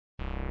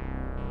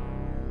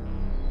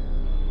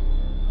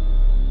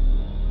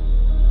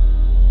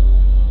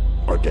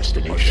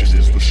destination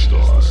is the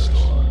stars.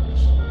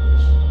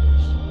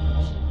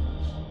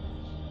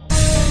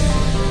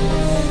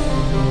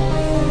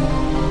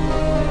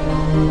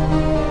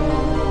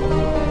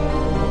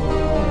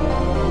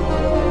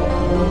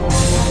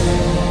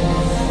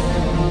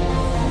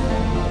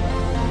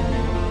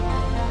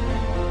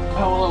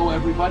 Hello,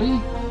 everybody.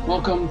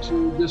 Welcome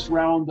to this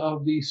round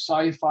of the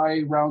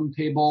Sci-Fi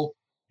Roundtable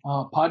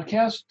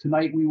podcast.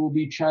 Tonight we will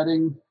be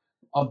chatting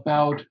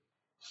about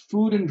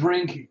food and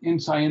drink in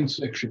science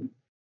fiction.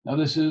 Now,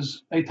 this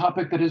is a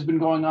topic that has been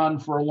going on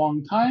for a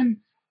long time,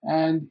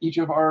 and each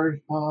of our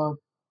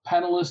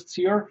panelists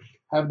here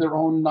have their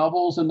own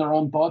novels and their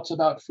own thoughts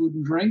about food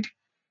and drink,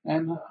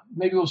 and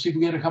maybe we'll see if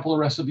we get a couple of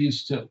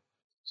recipes too.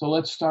 So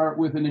let's start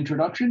with an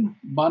introduction.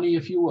 Bonnie,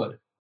 if you would.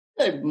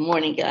 Good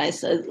morning,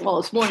 guys. Well,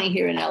 it's morning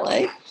here in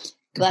LA.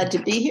 Glad to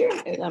be here.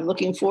 I'm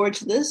looking forward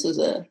to this. As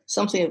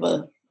something of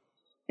a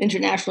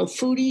international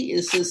foodie,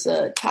 is this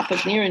a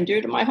topic near and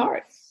dear to my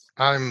heart.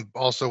 I'm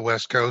also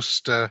West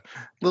Coast, a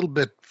little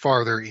bit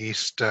farther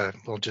east,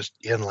 just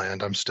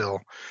inland. I'm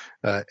still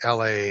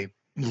LA,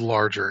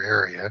 larger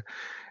area.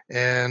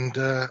 And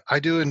I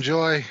do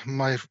enjoy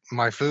my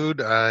food.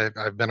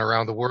 I've been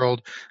around the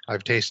world.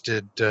 I've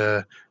tasted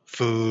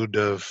food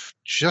of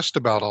just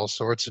about all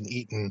sorts and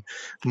eaten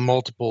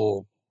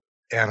multiple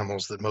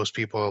animals that most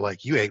people are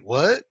like, you ate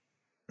what?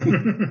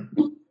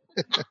 And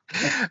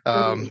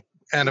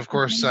of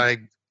course, I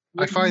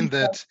find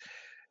that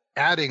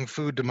adding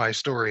food to my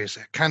stories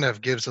kind of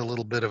gives a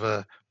little bit of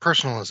a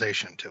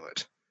personalization to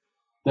it.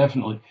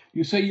 Definitely.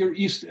 You say you're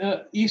east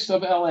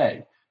of LA.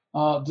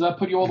 Does that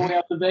put you all the way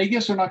out to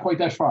Vegas, or not quite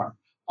that far?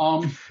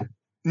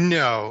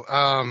 No.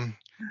 I'm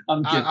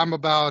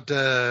about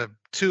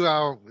 2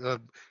 hours,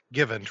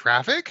 given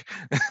traffic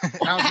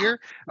out here.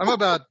 I'm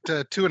about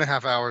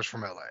 2.5 hours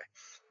from LA.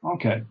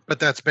 Okay. But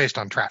that's based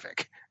on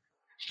traffic.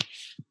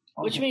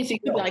 Which means you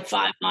could be like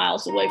 5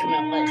 miles away from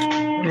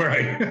LA.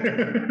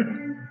 Right.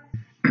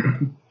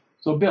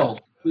 So, Bill.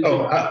 Please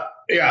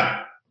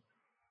yeah.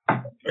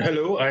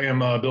 Hello, I am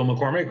Bill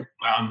McCormick.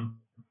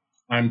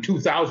 I'm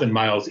 2,000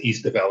 miles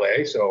east of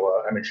LA,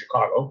 so I'm in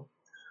Chicago.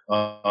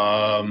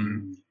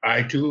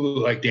 I, too,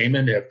 like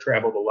Damon, have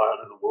traveled a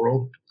lot in the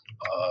world.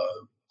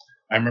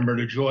 I remember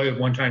the joy of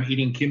one time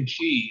eating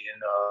kimchi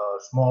in a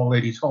small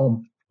lady's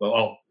home. Well,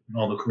 all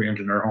the Koreans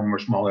in their home were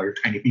small, they're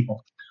tiny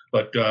people.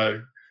 But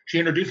she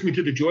introduced me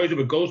to the joys of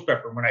a ghost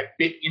pepper when I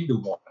bit into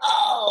one.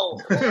 Oh!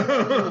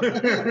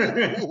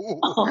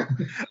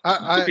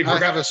 I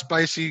have a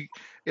spicy...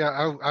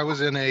 Yeah, I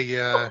was in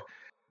a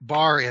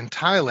bar in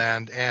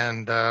Thailand,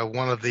 and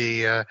one of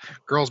the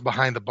girls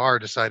behind the bar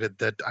decided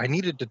that I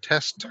needed to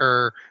test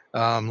her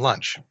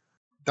lunch.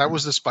 That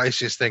was the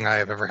spiciest thing I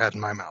have ever had in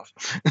my mouth.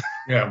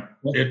 Yeah,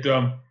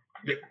 and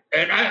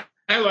I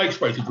like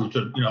spicy food,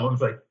 so it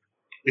was like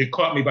it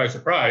caught me by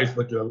surprise.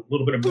 But a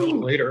little bit of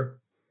milk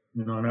later,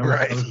 and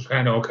I was just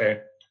kind of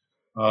okay.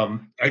 I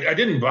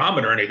didn't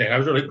vomit or anything. I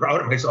was really proud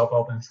of myself,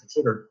 all things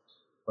considered.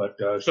 But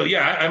so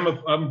yeah, I'm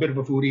a bit of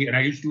a foodie, and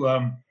I used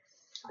to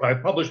I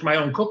published my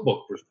own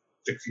cookbook for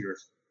 6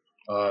 years.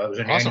 It was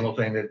an annual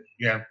thing that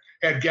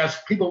had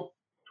guests, people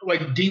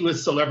like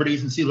D-list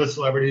celebrities and C-list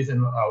celebrities,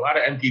 and a lot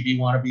of MTV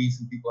wannabes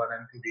and people on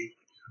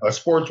MTV,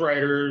 sports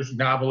writers,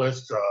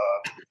 novelists,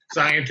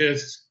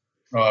 scientists.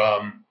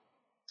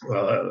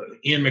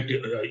 Ian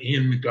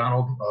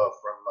McDonald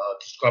from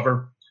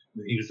Discover.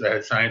 He was the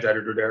head science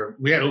editor there.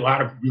 We had a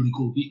lot of really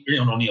cool people.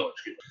 Ian O'Neill,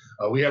 excuse me.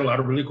 We had a lot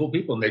of really cool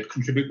people, and they'd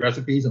contribute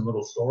recipes and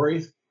little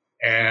stories.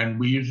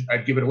 And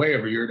I'd give it away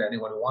every year to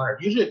anyone who wanted.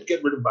 Usually, I'd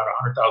get rid of about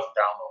 100,000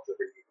 downloads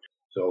every year.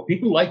 So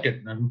people liked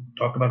it, and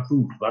talked about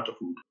food, lots of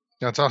food.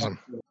 That's awesome.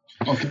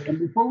 Okay, and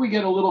before we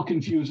get a little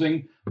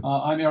confusing,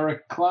 I'm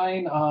Eric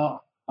Klein.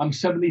 I'm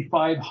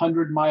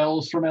 7,500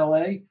 miles from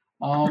LA.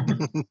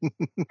 And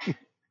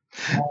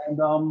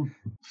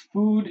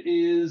food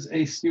is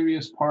a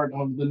serious part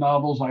of the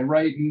novels I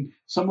write, and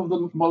some of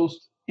the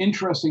most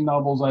interesting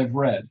novels I've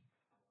read.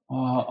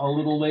 A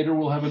little later,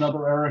 we'll have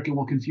another Eric, and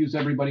we'll confuse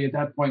everybody at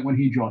that point when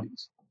he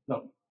joins.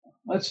 So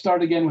let's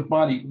start again with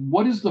Bonnie.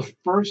 What is the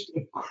first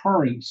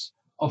occurrence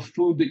of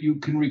food that you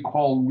can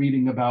recall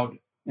reading about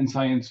in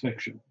science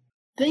fiction?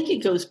 I think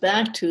it goes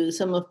back to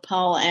some of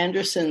Paul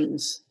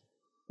Anderson's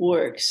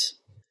works.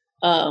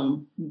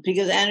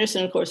 Because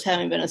Anderson, of course,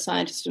 having been a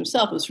scientist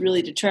himself, was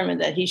really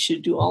determined that he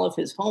should do all of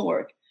his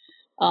homework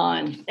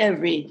on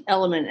every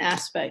element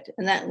aspect.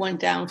 And that went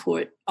down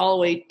for it all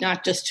the way,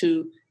 not just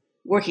to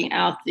working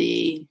out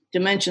the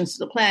dimensions of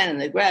the planet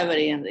and the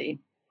gravity and the,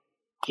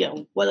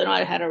 whether or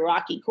not it had a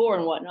rocky core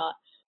and whatnot,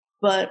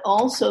 but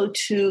also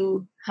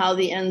to how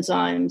the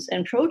enzymes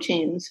and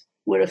proteins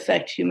would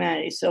affect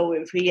humanity. So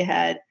if he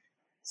had,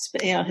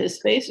 his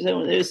space,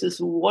 there's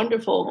this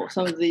wonderful,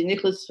 some of the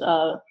Nicholas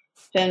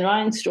Van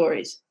Ryn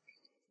stories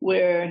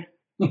where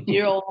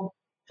dear old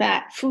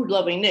fat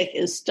food-loving Nick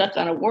is stuck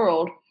on a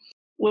world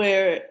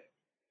where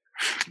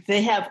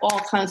they have all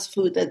kinds of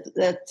food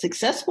that's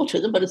accessible to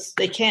them, but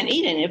they can't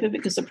eat any of it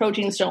because the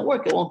proteins don't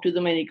work. It won't do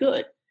them any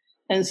good.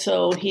 And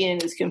so he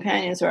and his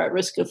companions are at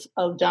risk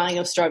of dying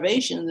of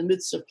starvation in the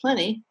midst of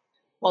plenty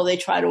while they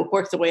try to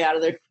work their way out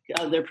of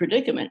their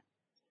predicament.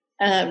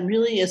 And that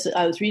really, as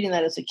I was reading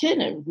that as a kid,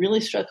 and it really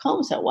struck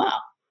home. I said, wow,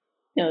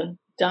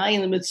 dying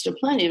in the midst of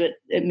plenty, but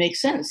it makes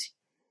sense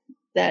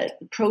that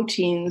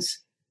proteins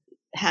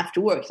have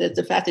to work. That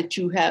the fact that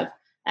you have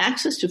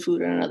access to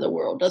food in another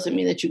world doesn't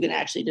mean that you can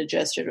actually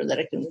digest it or that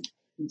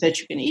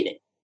you can eat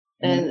it.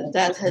 And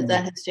that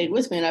has stayed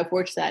with me, and I've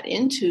worked that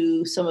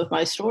into some of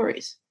my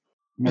stories.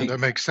 That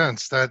makes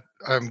sense. That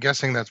I'm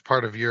guessing that's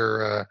part of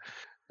your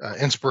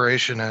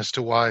inspiration as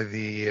to why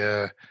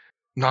the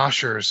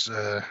Noshers.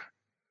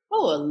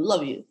 Oh, I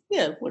love you.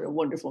 Yeah, what a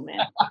wonderful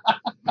man.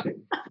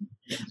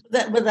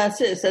 But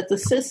that's it. It's that the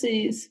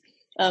sissies.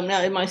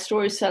 Now, in my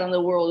story set on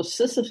the world of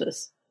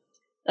Sisyphus,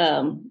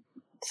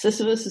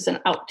 Sisyphus is an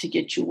out to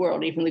get you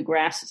world. Even the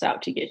grass is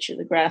out to get you.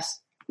 The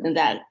grass in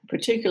that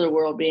particular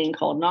world being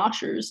called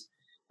Noshers,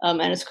 and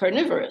it's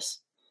carnivorous.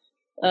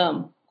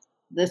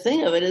 The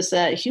thing of it is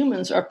that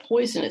humans are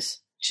poisonous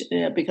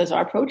because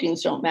our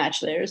proteins don't match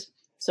theirs.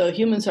 So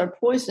humans are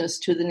poisonous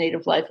to the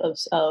native life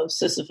of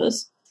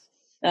Sisyphus.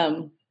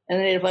 And the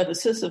native life of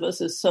Sisyphus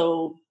is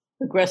so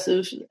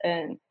aggressive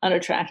and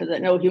unattractive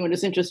that no human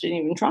is interested in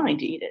even trying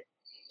to eat it.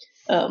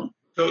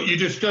 So you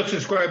just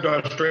described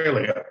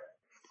Australia.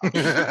 I'm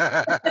not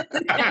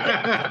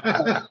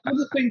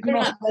saying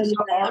that in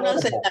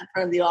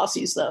front of the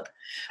Aussies, though.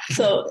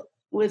 So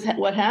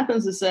what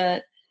happens is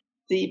that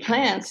the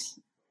plants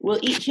will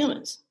eat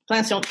humans.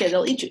 Plants don't care;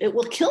 they'll eat you. It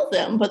will kill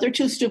them, but they're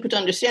too stupid to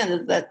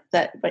understand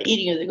that by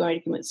eating you, they're going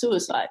to commit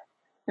suicide.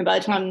 And by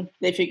the time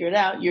they figure it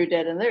out, you're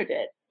dead and they're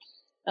dead.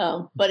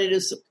 But it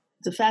is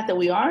the fact that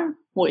we are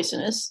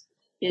poisonous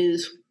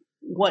is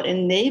what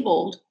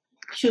enabled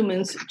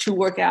humans to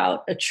work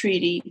out a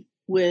treaty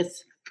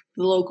with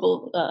the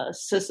local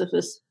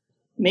Sisyphus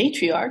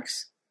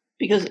matriarchs,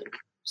 because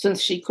since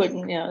she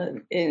couldn't,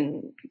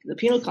 in the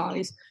penal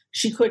colonies,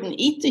 she couldn't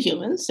eat the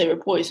humans; they were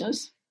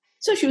poisonous.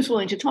 So she was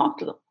willing to talk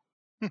to them.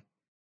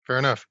 Fair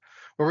enough.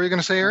 What were you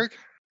going to say, Eric?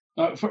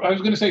 I was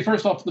going to say,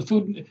 first off,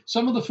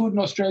 some of the food in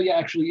Australia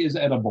actually is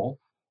edible.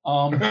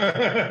 I'm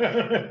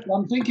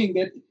thinking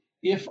that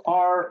if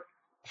our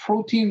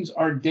proteins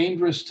are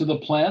dangerous to the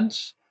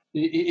plants,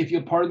 if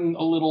you pardon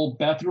a little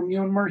bathroom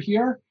humor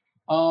here,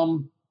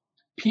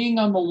 peeing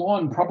on the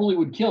lawn probably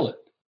would kill it.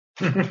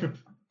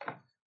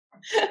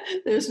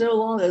 There's no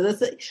longer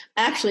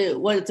actually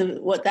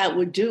what that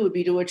would do would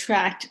be to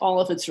attract all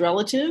of its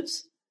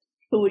relatives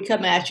who would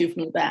come at you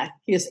from the back,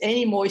 because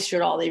any moisture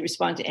at all, they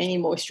respond to any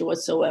moisture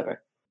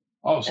whatsoever.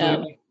 Oh, so they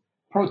like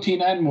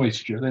protein and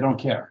moisture. They don't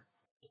care.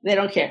 They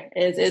don't care.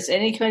 It's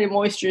any kind of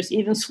moisture,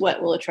 even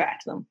sweat will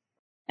attract them.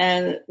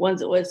 And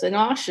once an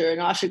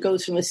osher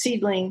goes from a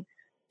seedling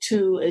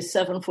to a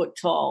 7-foot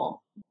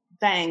tall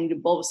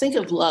fanged bulbous. Think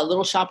of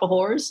Little Shop of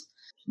Horrors,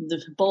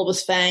 the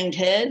bulbous fanged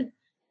head.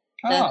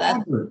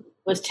 That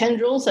was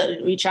tendrils that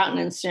would reach out and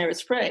ensnare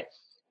its prey.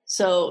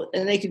 So,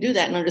 and they could do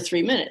that in under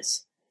 3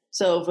 minutes.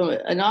 So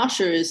an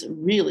osher is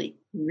really,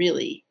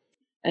 really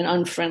an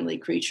unfriendly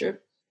creature,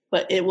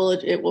 but it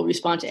will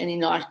respond to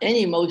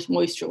any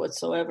moisture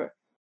whatsoever.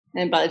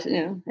 And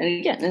and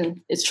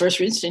again, its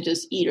first instinct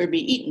is eat or be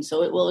eaten.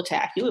 So it will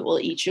attack you, it will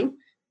eat you,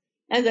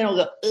 and then it'll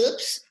go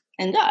oops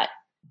and die.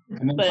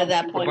 But at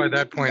that point, by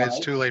that point, it's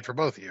too late for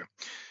both of you.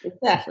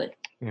 Exactly.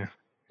 Yeah.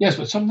 Yes,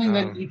 but something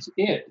that eats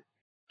it,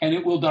 and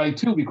it will die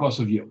too because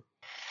of you.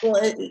 Well,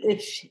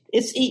 if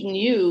it's eaten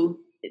you,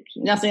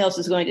 nothing else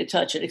is going to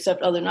touch it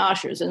except other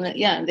noshers, and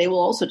then, they will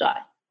also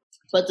die.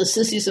 But the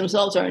sissies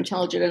themselves are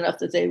intelligent enough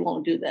that they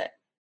won't do that.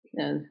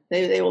 And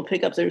they will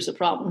pick up there's a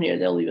problem here.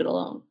 They'll leave it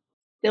alone.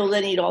 They will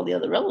then eat all the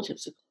other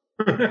relatives.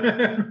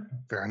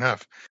 Fair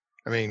enough.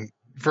 I mean,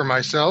 for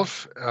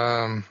myself,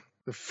 the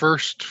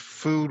first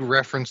food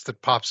reference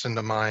that pops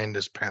into mind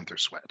is Panther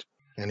Sweat.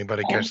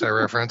 Anybody catch that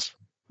reference?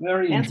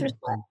 Very Panther interesting.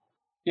 Sweat?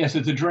 Yes,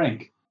 it's a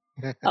drink.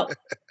 Oh.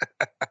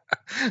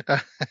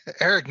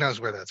 Eric knows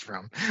where that's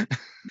from.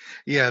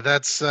 Yeah,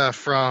 that's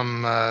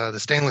from the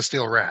Stainless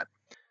Steel Rat.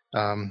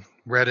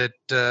 Read it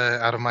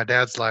out of my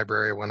dad's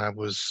library when I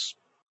was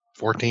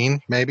 14,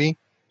 maybe.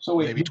 So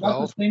wait, maybe you 12.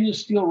 got the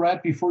Stainless Steel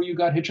Rat before you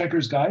got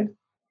Hitchhiker's Guide?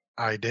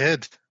 I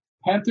did.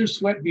 Panther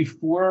Sweat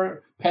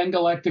before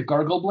Pangalactic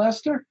Gargle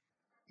Blaster?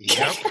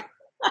 Yep.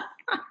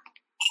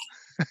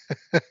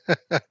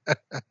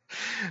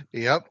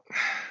 Yep.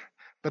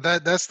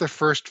 But that's the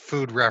first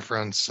food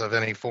reference of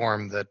any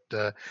form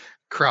that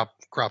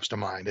crops to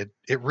mind.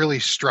 It really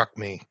struck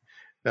me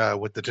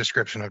with the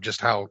description of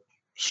just how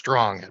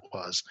strong it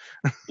was.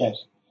 Yes.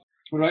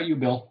 What about you,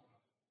 Bill?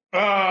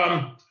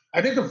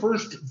 I think the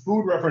first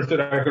food reference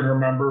that I can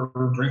remember,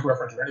 or drink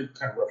reference, or any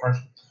kind of reference,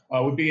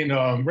 would be in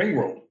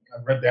Ringworld.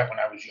 I read that when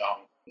I was young,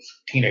 as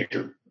a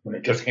teenager, when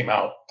it just came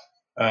out.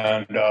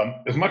 And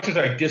as much as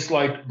I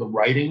disliked the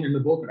writing in the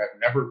book, and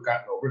I've never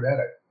gotten over that,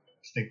 I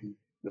just think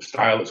the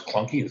style is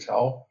clunky as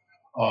hell.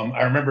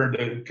 I remember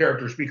the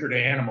character Speaker to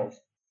Animals,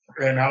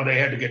 and how they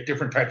had to get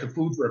different types of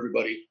food for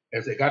everybody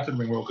as they got to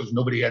the Ringworld, because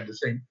nobody had the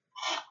same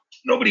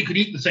nobody could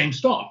eat the same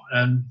stuff,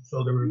 and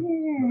so they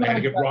had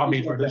to get raw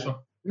meat for this one.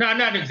 No,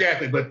 not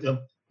exactly, but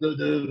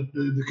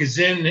the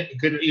cuisine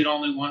could eat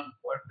only one.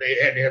 They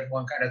had to have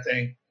one kind of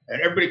thing,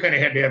 and everybody kind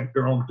of had to have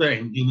their own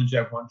thing. Humans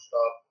have one stuff.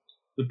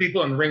 The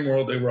people in the ring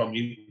world, they were all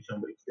mutants.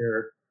 Nobody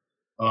cared.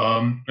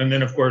 And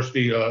then, of course,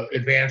 the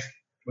advanced,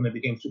 when they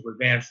became super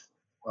advanced,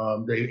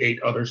 they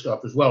ate other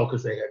stuff as well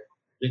because they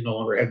no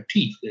longer had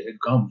teeth; they had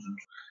gums.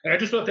 And I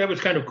just thought that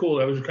was kind of cool.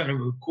 That was kind of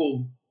a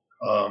cool,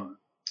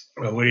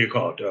 what do you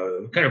call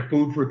it? Kind of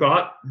food for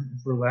thought,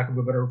 for lack of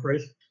a better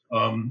phrase.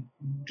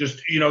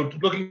 Just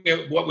looking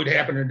at what would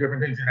happen in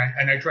different things,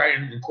 and I try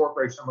and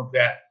incorporate some of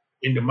that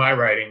into my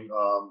writing,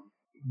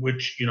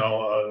 which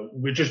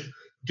with just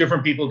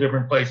different people,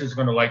 different places are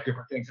going to like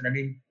different things. And I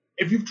mean,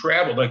 if you've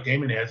traveled like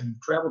Damon has, and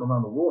you've traveled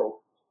around the world,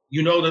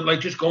 you know that like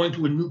just going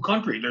to a new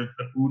country, the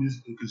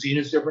cuisine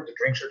is different, the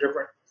drinks are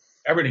different,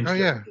 everything's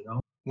different. Yeah.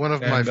 One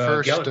of my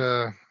first,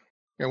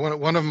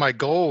 one of my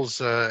goals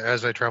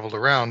as I traveled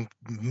around,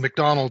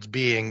 McDonald's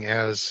being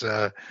as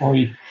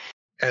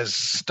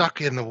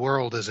stuck in the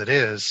world as it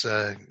is,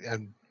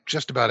 and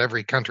just about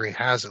every country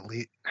has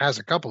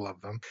a couple of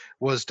them,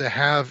 was to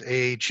have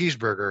a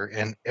cheeseburger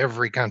in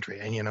every country.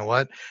 And you know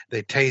what?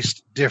 They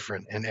taste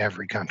different in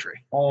every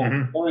country. Oh,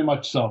 very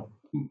much so.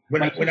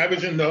 When I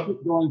was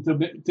going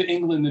to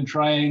England and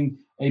trying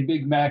a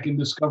Big Mac and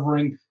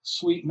discovering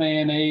sweet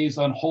mayonnaise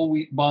on whole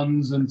wheat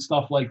buns and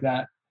stuff like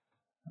that.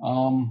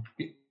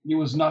 It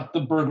was not the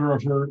burger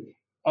of her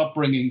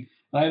upbringing.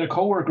 I had a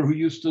coworker who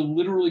used to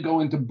literally go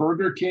into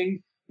Burger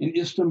King in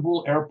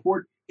Istanbul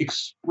airport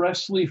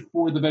expressly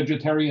for the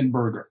vegetarian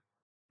burger.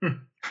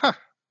 I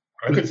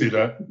could see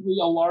that.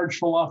 A large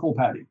falafel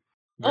patty.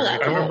 I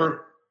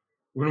remember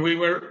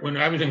when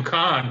I was in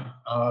Cannes,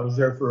 I was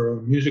there for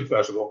a music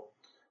festival,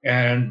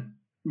 and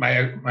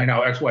my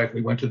now ex-wife,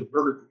 we went to the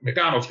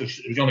McDonald's because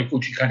it was the only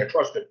food she kind of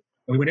trusted.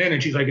 And we went in,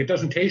 and she's like, "It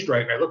doesn't taste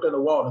right." And I looked on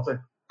the wall, and it's like,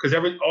 because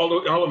all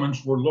the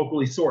elements were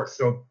locally sourced.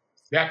 So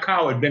that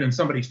cow had been in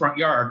somebody's front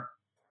yard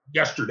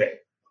yesterday.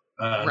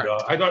 And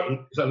I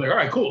thought, so I was like, all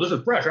right, cool, this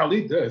is fresh, I'll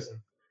eat this.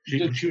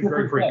 And she was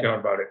very freaked out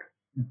about it.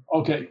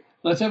 Okay,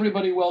 let's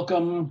everybody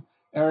welcome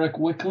Eric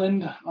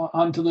Wickland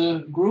onto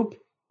the group.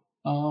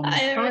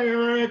 Hi,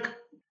 Eric.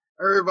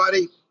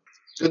 Everybody,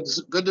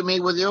 good to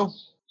meet with you.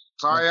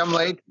 Sorry I'm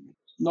late.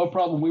 No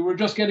problem. We were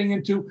just getting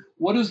into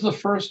what is the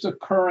first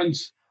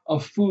occurrence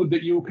of food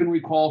that you can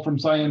recall from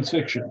science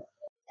fiction?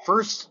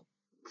 First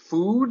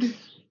food?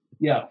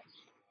 Yeah.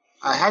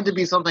 It had to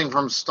be something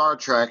from Star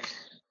Trek.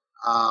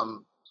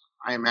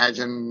 I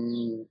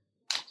imagine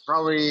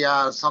probably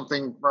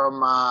something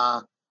from,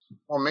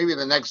 or maybe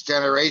The Next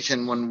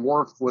Generation when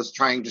Worf was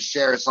trying to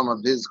share some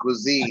of his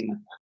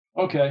cuisine.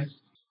 Okay.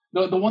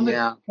 The one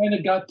that kind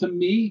of got to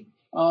me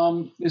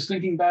is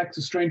thinking back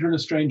to Stranger in a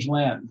Strange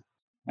Land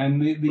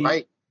and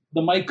the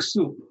Mike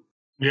soup.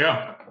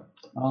 Yeah.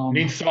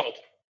 Needs salt.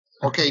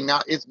 Okay, now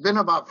it's been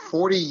about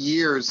 40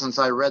 years since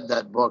I read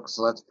that book,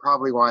 so that's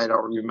probably why I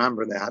don't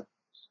remember that.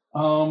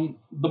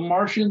 The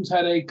Martians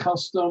had a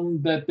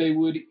custom that they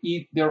would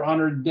eat their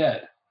honored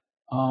dead.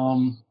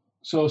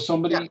 So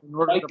somebody in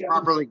order to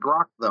properly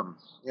grok them.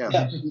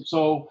 Yeah.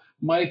 So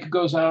Mike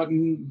goes out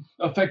and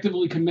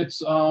effectively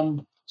commits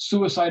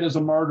suicide as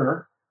a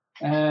martyr,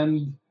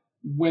 and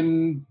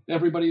when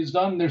everybody's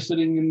done, they're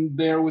sitting in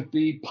there with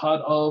the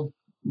pot of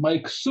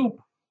Mike soup,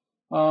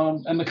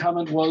 and the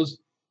comment was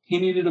he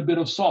needed a bit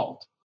of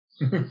salt.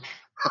 It was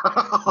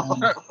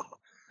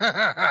kind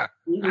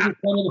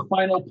of the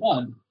final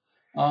pun.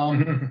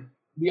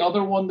 The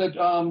other one that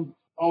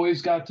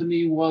always got to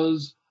me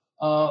was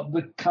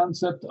the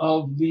concept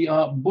of the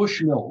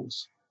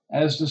Bushmills,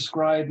 as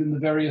described in the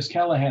various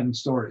Callahan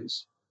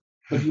stories.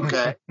 But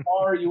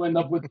you end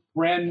up with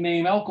brand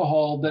name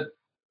alcohol that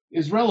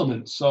is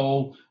relevant.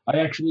 So I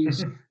actually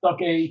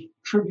stuck a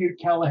tribute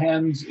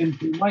Callahan's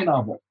into my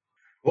novel.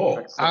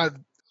 Oh,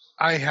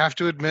 I have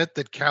to admit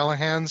that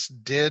Callahan's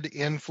did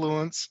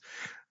influence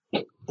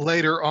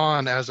later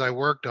on as I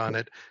worked on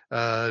it,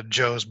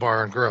 Joe's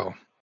Bar and Grill.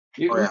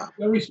 It was a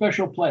very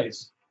special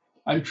place.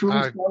 I'm truly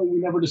sorry we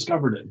never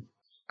discovered it.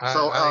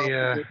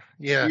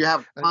 You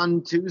have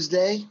on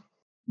Tuesday?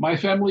 My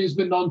family has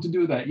been known to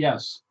do that,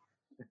 yes.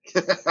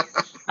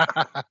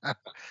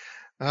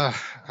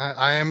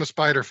 I am a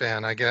Spider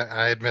fan. I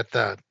admit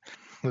that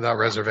without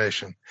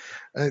reservation.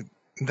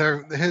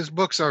 His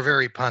books are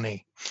very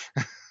punny.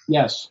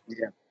 Yes.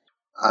 Yeah.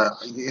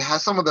 It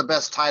has some of the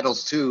best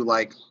titles too,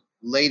 like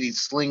 "Lady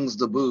Slings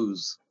the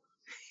Booze."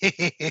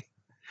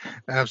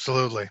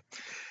 Absolutely.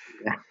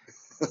 Yeah.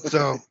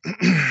 So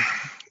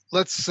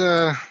let's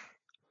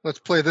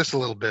play this a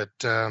little bit.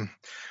 Why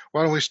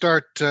don't we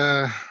start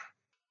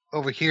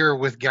over here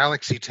with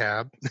Galaxy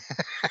Tab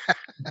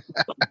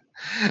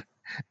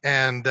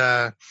and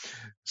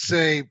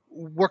say,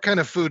 what kind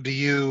of food do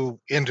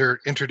you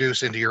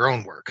introduce into your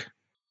own work?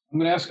 I'm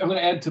going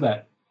to add to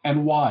that,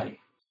 and why.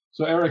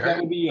 So Eric, that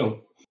would be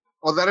you.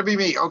 Oh, that'd be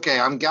me. Okay,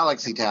 I'm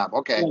Galaxy Tab.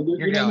 Okay. Yeah,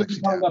 your name is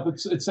coming up.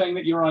 It's saying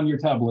that you're on your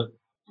tablet.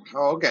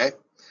 Oh, okay.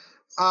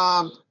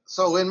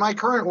 So in my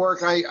current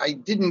work, I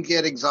didn't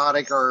get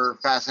exotic or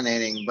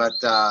fascinating, but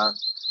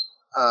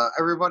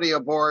everybody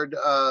aboard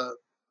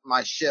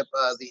my ship,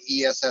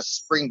 the ESS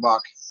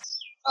Springbok,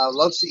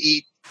 loves to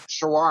eat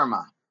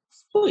shawarma.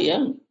 Oh,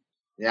 yeah.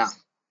 Yeah,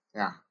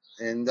 yeah.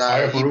 And I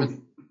approve.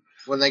 even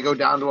when they go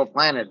down to a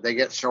planet, they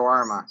get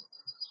shawarma.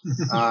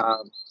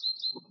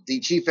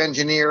 The chief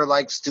engineer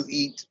likes to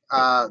eat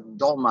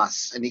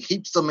dolmas, and he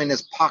keeps them in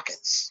his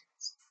pockets.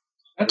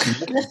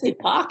 Let's say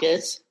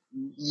pockets.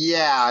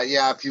 Yeah.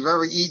 If you've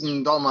ever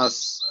eaten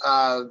dolmas,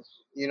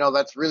 you know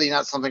that's really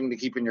not something to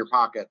keep in your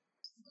pocket.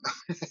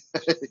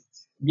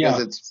 Yeah.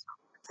 Because it's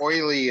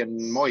oily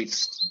and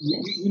moist.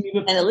 You need a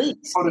And it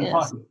leaks. coated Yes.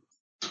 pocket.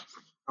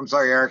 I'm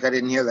sorry, Eric, I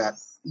didn't hear that.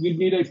 You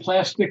need a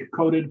plastic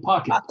coated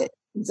pocket. Pocket.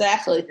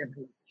 Exactly.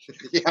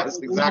 Yes,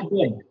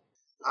 exactly.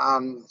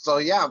 So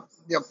yeah,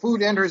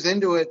 food enters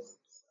into it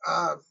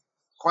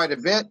quite a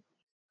bit.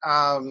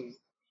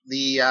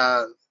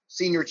 The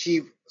senior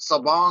chief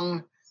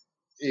Sabong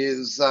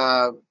is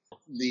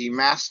the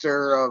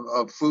master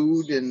of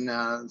food,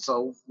 and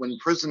so when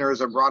prisoners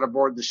are brought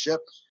aboard the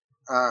ship,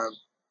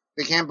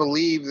 they can't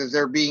believe that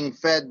they're being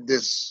fed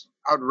this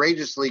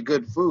outrageously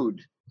good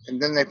food,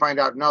 and then they find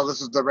out, no, this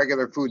is the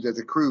regular food that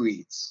the crew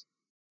eats.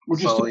 We're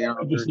just So,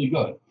 outrageously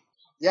good.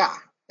 Yeah.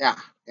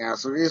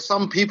 So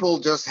some people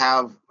just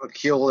have a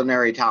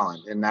culinary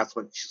talent, and that's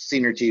what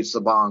Senior Chief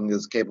Sabong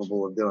is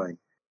capable of doing.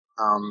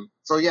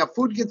 So yeah,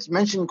 food gets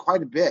mentioned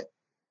quite a bit.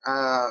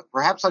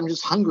 Perhaps I'm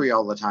just hungry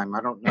all the time.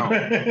 I don't know.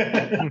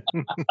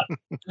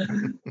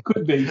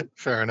 Could be.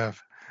 Fair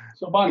enough.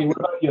 So, Bonnie, what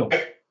about you?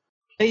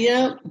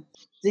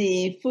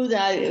 The food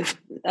that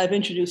I've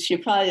introduced here,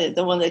 probably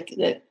the one that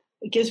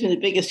gives me the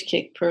biggest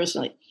kick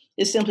personally,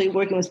 is simply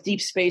working with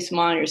deep space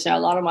miners. Now, a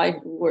lot of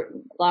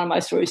my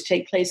stories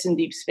take place in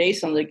deep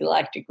space on the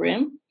galactic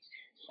rim,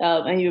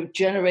 and you have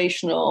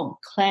generational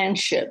clan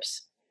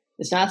ships.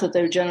 It's not that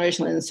they're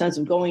generational in the sense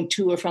of going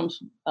to or from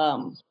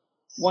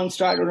one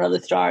star to another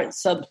star at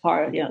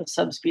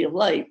subspeed of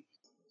light,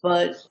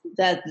 but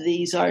that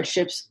these are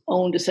ships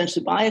owned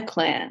essentially by a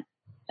clan,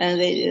 and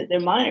they're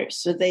miners,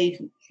 so they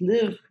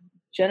live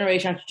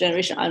generation after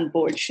generation on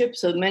board ship.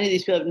 So many of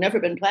these people have never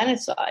been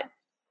planetside.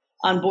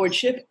 On board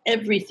ship,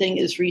 everything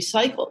is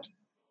recycled.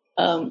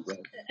 And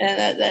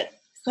that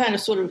kind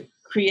of sort of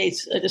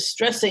creates a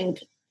distressing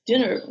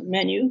dinner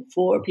menu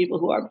for people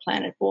who are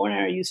planet born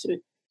and are used to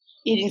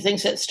eating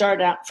things that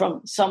start out from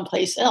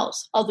someplace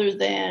else other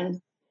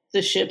than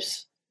the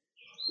ship's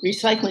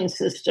recycling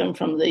system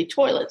from the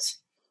toilets.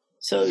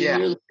 So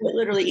you're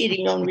literally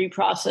eating your own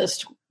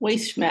reprocessed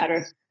waste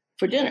matter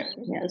for dinner.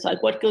 It's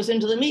like what goes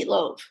into the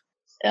meatloaf.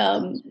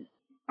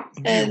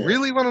 You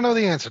really want to know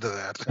the answer to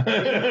that?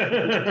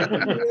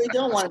 I really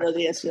don't want to know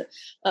the answer.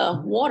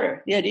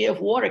 Water, the idea of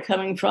water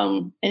coming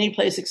from any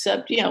place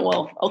except, you get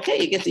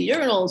the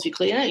urinals, you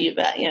clean it, you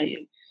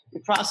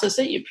process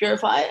it, you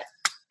purify it.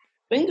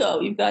 Bingo,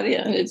 you've got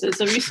it. It's a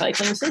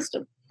recycling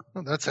system.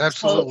 Well, that's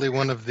absolutely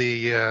one of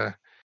the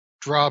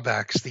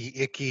drawbacks, the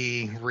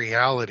icky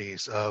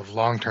realities of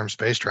long-term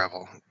space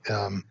travel.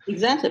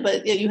 Exactly,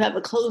 but you have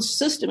a closed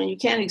system, and you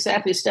can't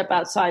exactly step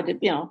outside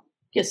to,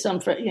 get some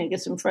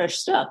fresh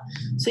stuff.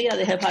 So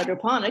they have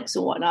hydroponics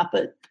and whatnot,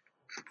 but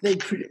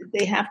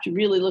they have to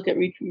really look at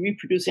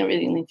reproducing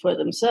everything for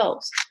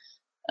themselves.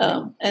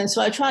 And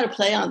so I try to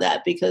play on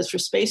that because for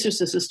spacers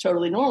this is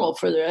totally normal.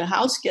 For their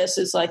house guests,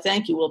 it's like,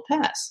 thank you, we'll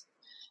pass.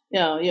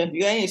 If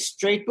you got any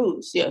straight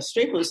booze,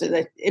 straight booze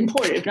is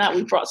imported. If not,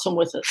 we brought some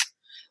with us.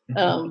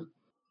 So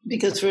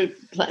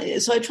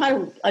I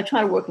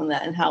try to work on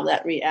that and how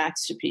that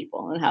reacts to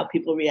people and how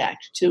people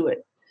react to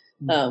it.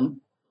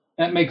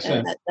 That makes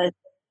sense.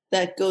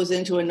 That goes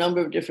into a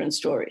number of different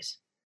stories.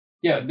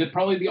 Yeah,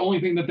 probably the only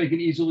thing that they could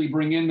easily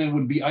bring in then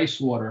would be ice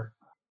water.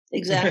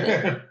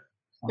 Exactly.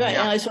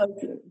 Right,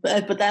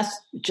 but that's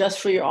just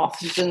for your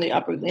officers in the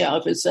upper.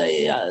 If it's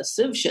a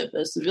civ ship,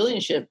 a civilian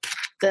ship,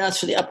 then that's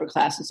for the upper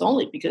classes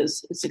only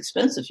because it's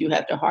expensive. You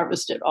have to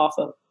harvest it off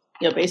of,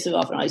 basically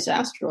off an ice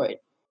asteroid,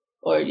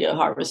 or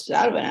harvest it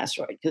out of an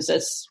asteroid because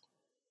that's,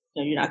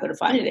 you're not going to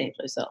find it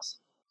anyplace else.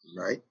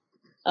 Right.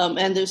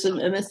 And there's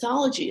a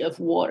mythology of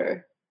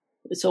water.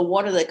 So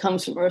water that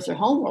comes from Earth or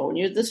homeworld. When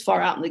you're this far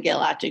out in the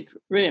galactic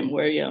rim,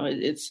 where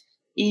it's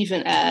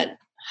even at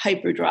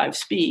hyperdrive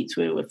speeds,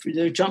 where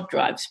they're jump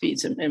drive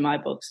speeds in my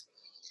books,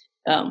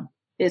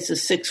 it's a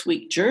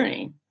 6-week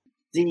journey.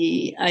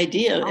 The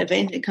idea of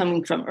anything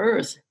coming from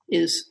Earth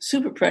is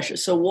super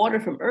precious. So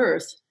water from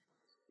Earth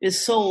is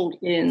sold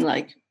in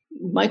like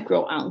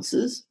micro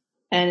ounces,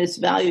 and it's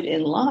valued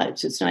in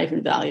lives. It's not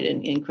even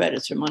valued in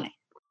credits or money.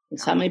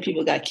 It's how many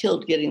people got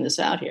killed getting this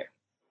out here.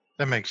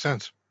 That makes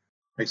sense.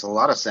 Makes a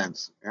lot of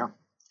sense. Yeah.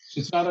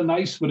 It's not a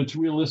nice, but it's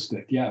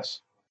realistic.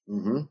 Yes.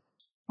 Mm-hmm.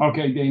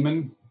 Okay,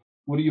 Damon,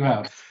 what do you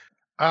have?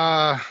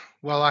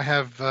 Well, I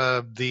have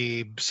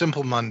the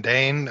simple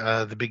mundane,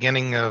 the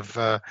beginning of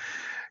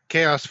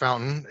Chaos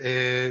Fountain.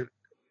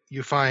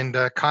 You find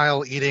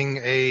Kyle eating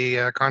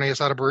a carne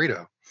asada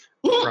burrito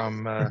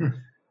from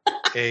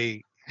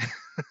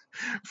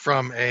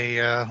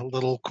a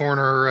little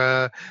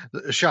corner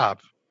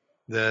shop.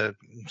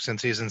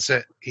 Since he's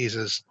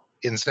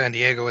in San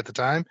Diego at the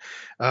time,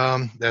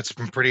 that's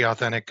pretty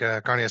authentic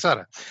carne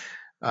asada.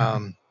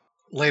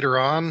 Later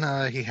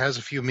on, he has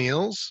a few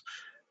meals,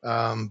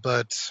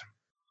 but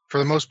for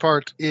the most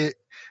part,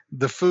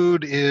 the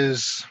food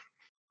is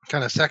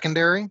kind of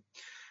secondary.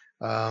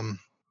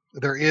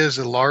 There is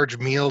a large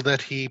meal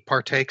that he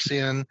partakes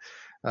in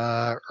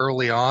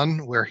early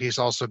on, where he's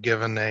also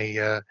given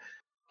a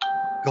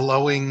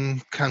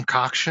glowing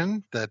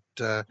concoction that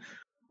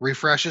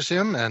refreshes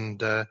him,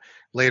 and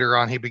later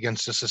on he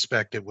begins to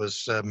suspect it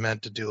was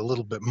meant to do a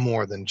little bit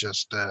more than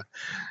just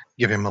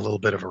give him a little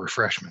bit of a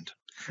refreshment.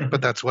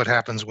 But that's what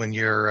happens when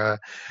you're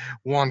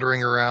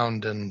wandering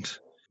around and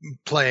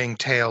playing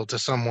tail to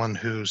someone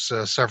who's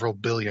several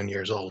billion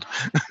years old.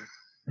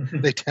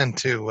 They tend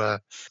to,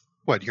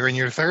 you're in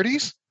your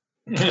 30s?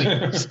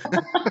 Please.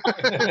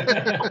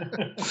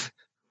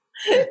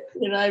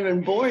 You're not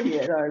even born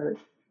yet, are they?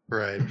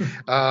 Right.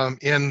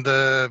 In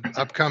the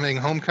upcoming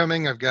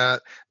Homecoming,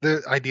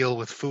 I deal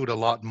with food a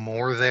lot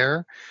more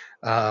there,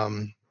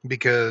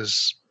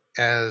 because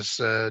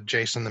as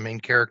Jason, the main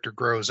character,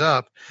 grows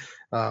up,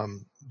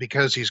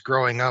 because he's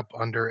growing up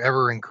under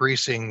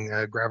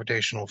ever-increasing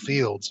gravitational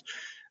fields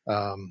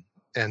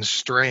and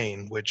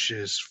strain, which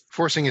is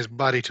forcing his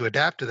body to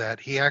adapt to that,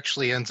 he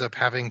actually ends up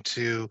having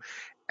to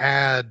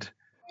add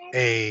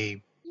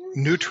a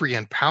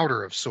nutrient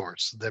powder of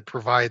sorts that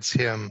provides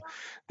him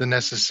the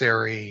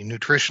necessary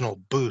nutritional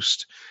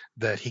boost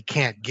that he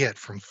can't get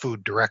from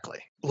food directly.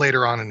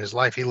 Later on in his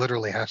life, he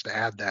literally has to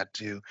add that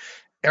to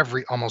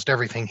almost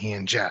everything he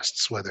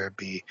ingests, whether it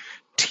be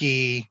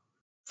tea,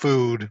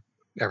 food,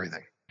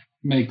 everything.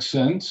 Makes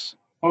sense.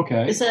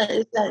 Okay. Is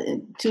that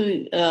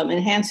to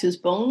enhance his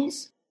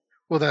bones?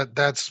 Well,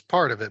 that's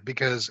part of it,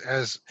 because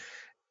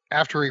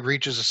after he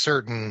reaches a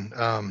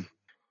certain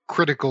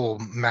critical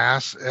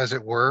mass, as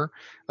it were,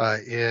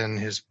 in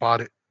his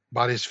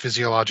body's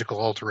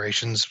physiological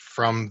alterations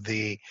from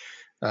the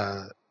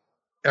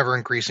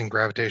ever-increasing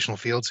gravitational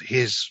fields,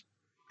 his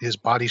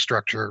body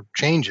structure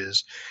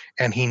changes,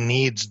 and he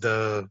needs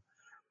the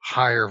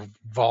higher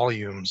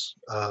volumes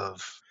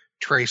of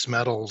trace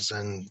metals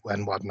and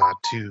whatnot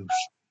to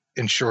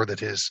ensure that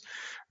his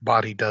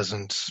body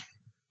doesn't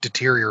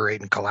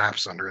deteriorate and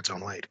collapse under its own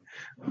weight.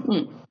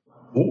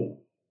 Ooh.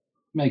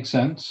 Makes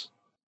sense.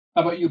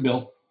 How about you,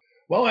 Bill?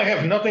 Well, I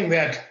have nothing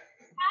that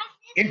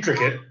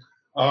intricate.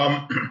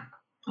 I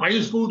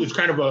use food as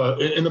kind of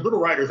in the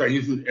Brittle Riders, I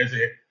use it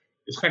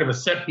as kind of a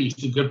set piece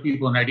to give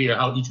people an idea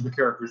how each of the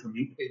characters in the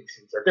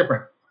mutations are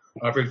different.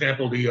 For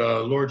example, the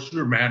Lord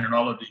Sugarman and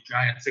all of the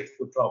giant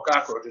 6-foot-tall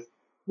cockroaches,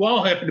 who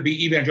all happen to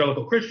be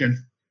evangelical Christians.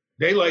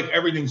 They like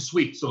everything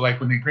sweet. So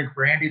like when they drink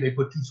brandy, they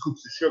put 2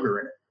 scoops of sugar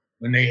in it.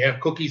 When they have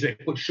cookies, they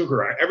put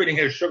sugar on it. Everything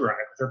has sugar on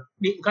it because they're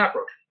mutant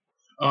cockroaches.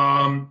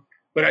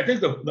 But I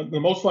think the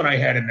most fun I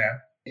had in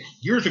that,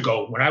 years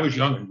ago when I was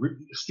young and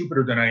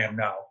stupider than I am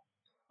now,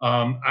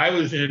 I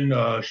was in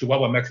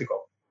Chihuahua, Mexico.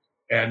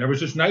 And there was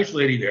this nice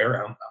lady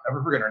there. I'll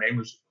never forget her name.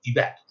 Was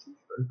Yvette. She was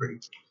very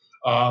pretty.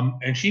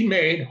 And she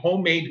made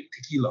homemade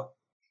tequila.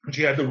 And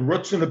she had the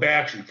roots in the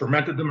back. She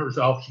fermented them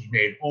herself. She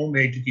made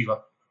homemade tequila.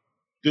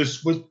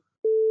 This was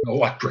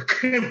electric.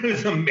 It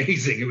was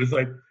amazing. It was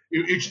like,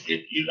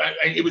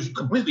 it was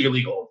completely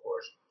illegal, of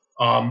course.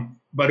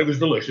 But it was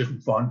delicious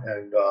and fun.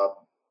 And a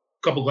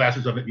couple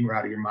glasses of it and you were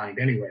out of your mind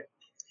anyway.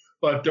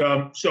 But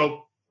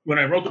so when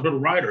I wrote the Brittle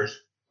Riders,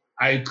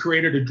 I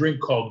created a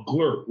drink called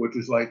Glurp, which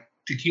is like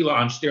tequila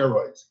on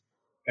steroids,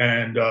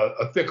 and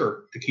a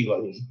thicker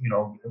tequila is,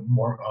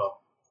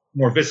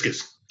 more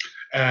viscous,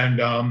 and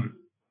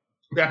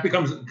that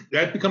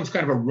becomes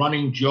kind of a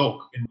running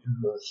joke in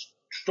the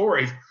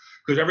stories,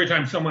 because every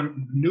time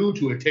someone new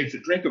to it takes a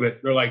drink of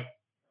it, they're like,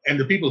 and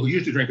the people who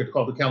used to drink it are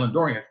called the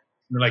Caledonians,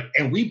 and they're like,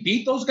 and we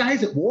beat those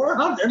guys at war?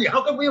 How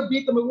can we have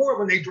beat them at war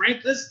when they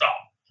drank this stuff?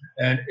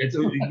 And it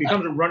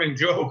becomes a running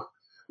joke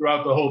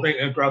throughout the whole thing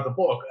and throughout the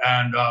book.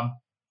 And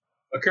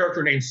a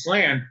character named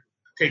Sland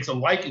takes a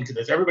liking to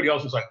this. Everybody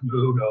else is like,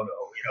 no.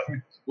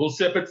 We'll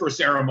sip it for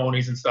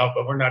ceremonies and stuff,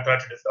 but we're not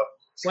touching this stuff.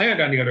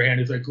 Sland, on the other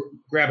hand, is like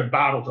grabbing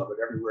bottles of it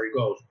everywhere he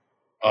goes.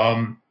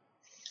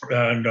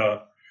 And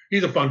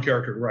he's a fun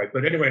character to write.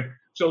 But anyway,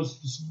 so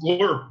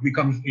Glurp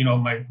becomes,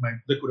 my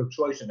liquid of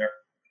choice in there.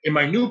 In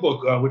my new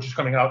book, which is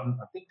coming out in,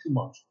 I think, 2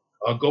 months,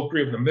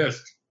 Gopri of the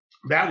Mist,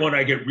 that one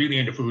I get really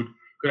into food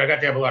because I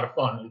got to have a lot of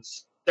fun.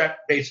 It's set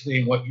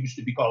basically in what used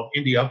to be called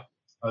India,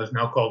 is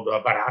now called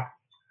Bharat,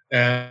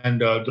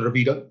 and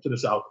Dravida to the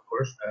south, of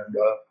course. And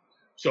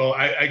so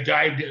I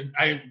dived in.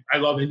 I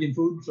love Indian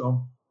food,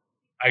 so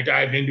I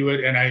dived into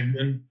it, and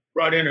I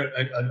brought in a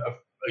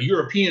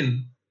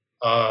European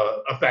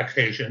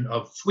affectation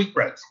of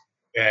sweetbreads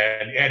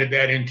and added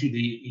that into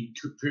the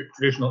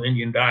traditional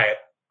Indian diet,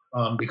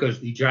 because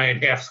the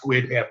giant half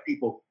squid, half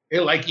people, they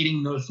like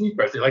eating those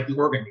sweetbreads. They like the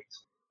organ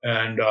meats.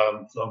 And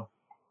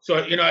so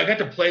I got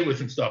to play with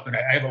some stuff, and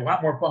I have a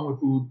lot more fun with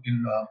food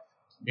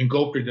in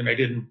Gopri than I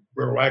did in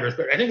Brittle Riders.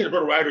 But I think in the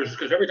Brittle Riders,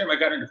 because every time I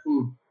got into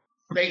food,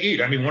 they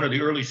eat. I mean, one of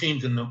the early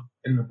scenes in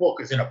the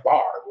book is in a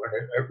bar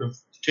where the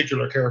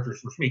titular characters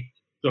for me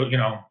So,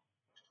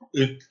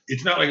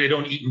 it's not like they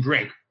don't eat and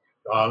drink.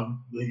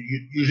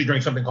 You usually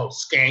drink something called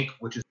skank,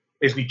 which is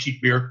basically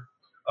cheap beer,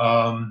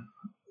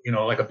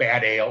 like a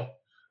bad ale.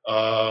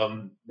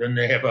 Then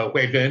they have a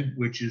Huibin,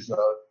 which is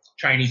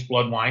Chinese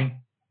blood wine,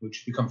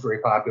 which becomes very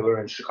popular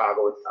in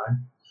Chicago at the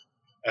time.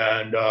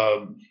 And,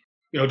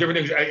 different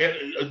things.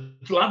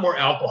 It's a lot more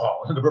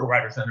alcohol in the Brittle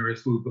Riders than there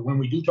is food. But when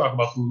we do talk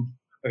about food,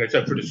 like I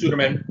said, for the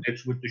Sudamen,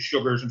 it's with the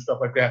sugars and stuff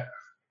like that.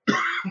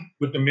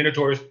 With the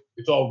Minotaurs,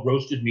 it's all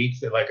roasted meats.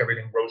 They like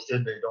everything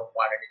roasted. They don't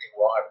want anything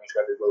raw. Everything's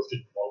got to be roasted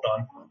and well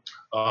done.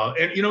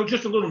 And,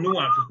 just a little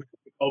nuances with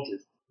the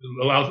cultures.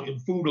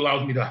 Food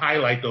allows me to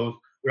highlight those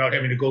without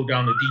having to go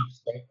down the deep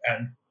stuff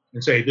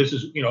and say, this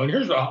is, and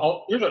here's a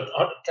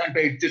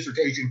 10-page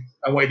dissertation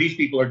on why these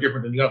people are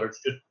different than the others.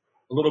 Just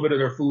a little bit of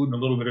their food and a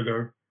little bit of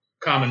their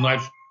common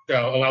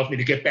lifestyle allows me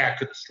to get back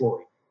to the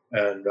story.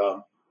 And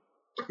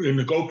in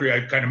the Gokri,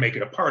 I kind of make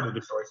it a part of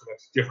the story, so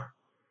that's different.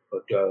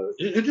 But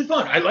it's just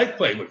fun. I like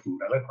playing with food.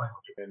 I like playing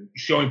with it and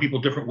showing people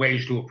different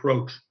ways to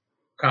approach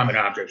common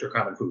objects or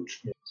common foods.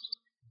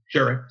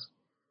 Sharing.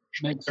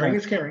 Sharing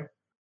is caring.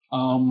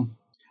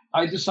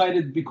 I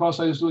decided, because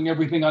I was doing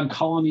everything on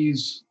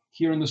colonies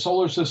here in the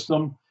solar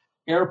system,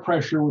 air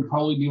pressure would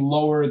probably be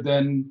lower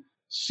than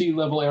sea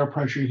level air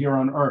pressure here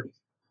on Earth.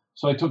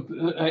 So I took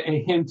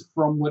a hint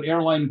from what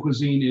airline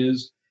cuisine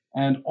is,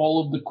 and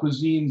all of the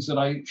cuisines that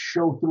I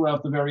show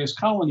throughout the various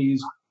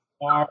colonies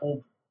are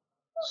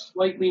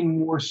slightly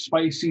more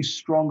spicy,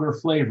 stronger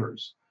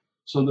flavors.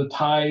 So the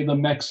Thai, the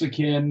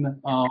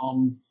Mexican,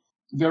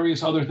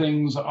 various other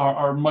things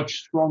are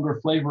much stronger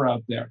flavor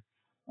out there.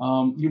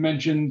 You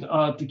mentioned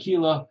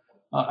tequila.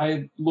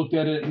 I looked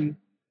at it in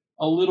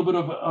a little bit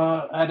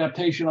of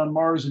adaptation on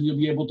Mars, and you'll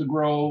be able to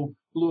grow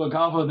blue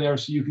agave there,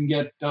 so you can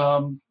get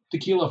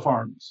tequila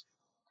farms.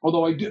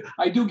 Although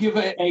I do give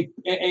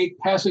a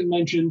passing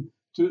mention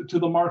to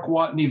the Mark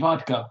Watney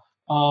vodka,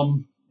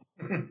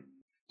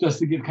 just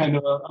to give kind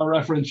of a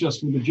reference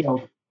just for the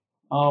joke.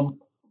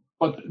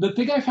 But the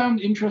thing I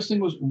found interesting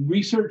was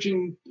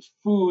researching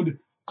food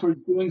for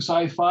doing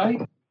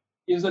sci-fi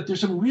is that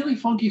there's some really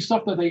funky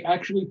stuff that they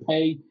actually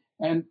pay,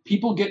 and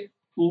people get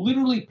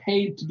literally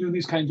paid to do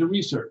these kinds of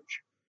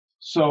research.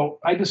 So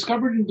I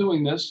discovered in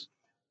doing this,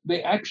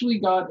 they actually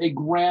got a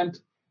grant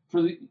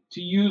to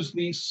use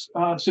the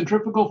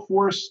centrifugal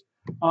force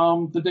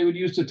that they would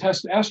use to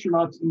test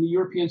astronauts in the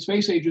European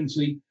Space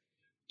Agency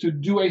to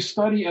do a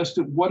study as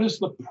to what is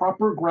the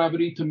proper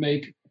gravity to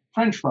make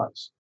French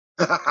fries.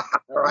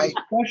 Right.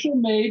 Special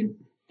made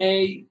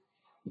a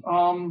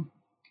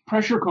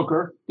pressure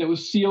cooker that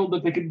was sealed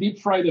that they could deep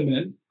fry them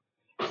in,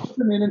 put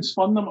them in and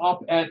spun them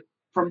up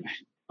from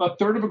a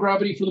third of a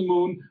gravity for the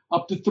moon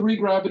up to 3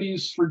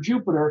 gravities for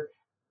Jupiter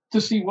to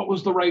see what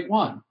was the right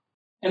one.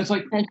 And it's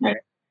like,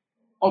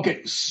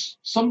 okay,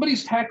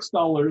 somebody's tax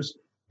dollars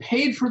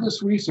paid for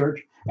this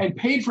research and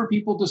paid for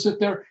people to sit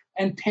there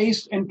and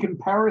taste and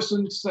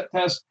comparison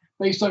test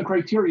based on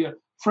criteria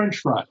French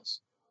fries.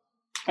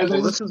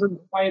 This is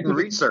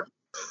research.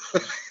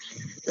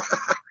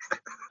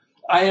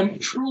 I am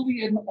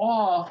truly in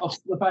awe of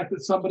the fact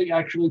that somebody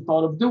actually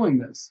thought of doing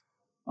this.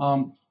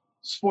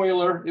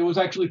 Spoiler, it was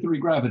actually 3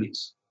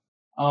 gravities.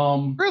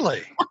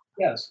 Really?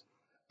 Yes.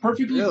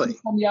 Perfectly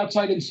on the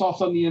outside and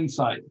soft on the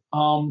inside.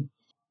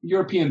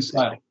 European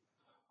style.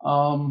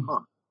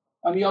 On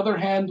the other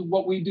hand,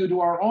 what we do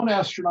to our own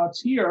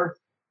astronauts here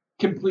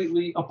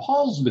completely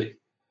appalls me.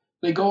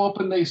 They go up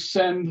and they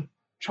send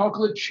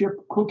chocolate chip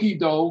cookie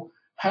dough,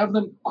 have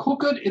them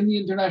cook it in the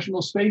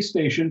International Space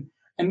Station,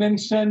 and then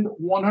send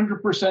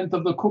 100%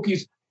 of the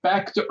cookies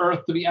back to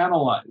Earth to be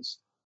analyzed.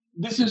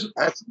 This is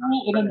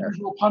cruel and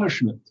unusual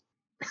punishment.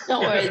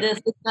 Don't worry,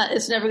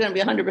 it's never going to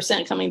be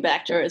 100% coming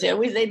back to Earth. Yeah,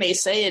 they may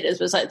say it is,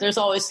 but like, there's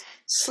always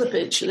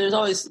slippage.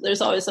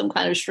 There's always some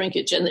kind of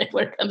shrinkage in there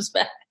when it comes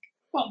back.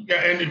 Well,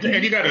 yeah, and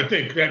you got to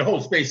think that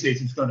whole space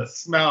station's going to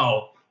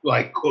smell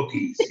like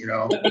cookies,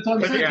 That's what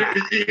I'm saying.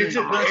 It's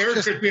just, the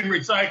air's just been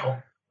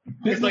recycled.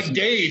 It's like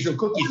days of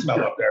cookie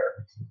smell up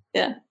there.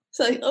 Yeah. It's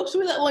like, oops,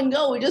 we let one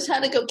go. We just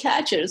had to go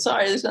catch it.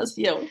 Sorry, there's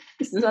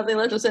nothing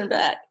left to send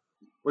back.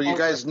 Well, you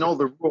guys know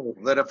the rule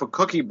that if a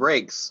cookie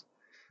breaks,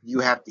 you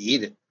have to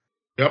eat it.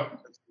 Yep.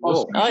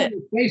 Well,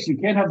 in space, you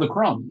can't have the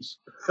crumbs.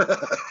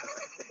 But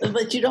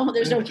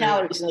there's no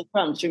calories in the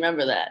crumbs.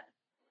 Remember that.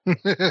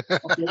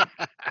 Okay.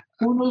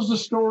 Who knows the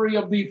story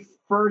of the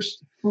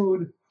first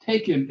food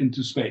taken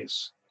into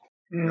space?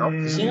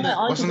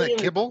 Wasn't that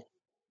kibble?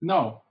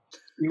 No.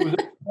 It was a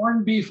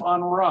corned beef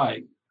on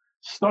rye,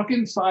 stuck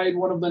inside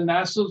one of the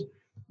NASA's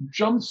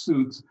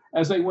jumpsuits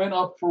as they went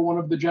up for one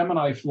of the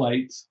Gemini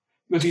flights,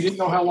 because he didn't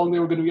know how long they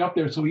were going to be up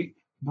there, so he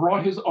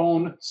brought his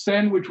own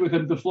sandwich with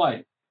him to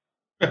flight.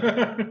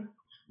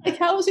 Like,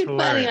 how was he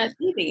planning on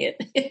eating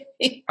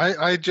it?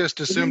 I just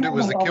assumed it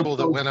was the kibble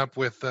that went up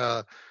with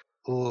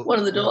one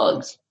of the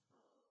dogs.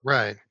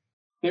 Right.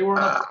 They were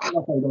not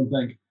enough, I don't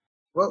think.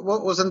 What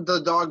wasn't the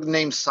dog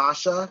named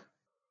Sasha?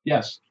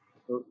 Yes.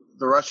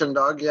 The Russian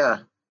dog, yeah.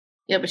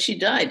 Yeah, but she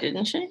died,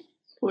 didn't she?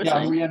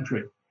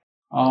 Re-entry.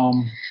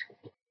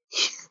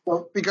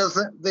 Well, because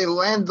they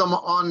land them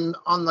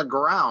on the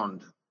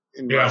ground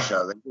in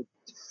Russia.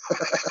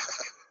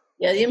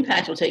 Yeah, the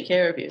impact will take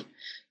care of you.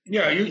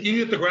 Yeah, you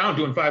hit the ground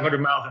doing 500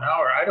 miles an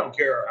hour. I don't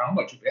care how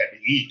much you've had to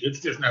eat. It's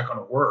just not going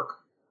to work.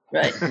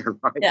 Right.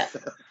 Right. Yeah.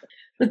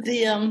 But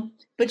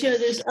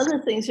there's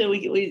other things that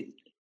we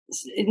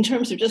in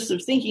terms of just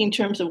of thinking in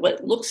terms of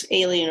what looks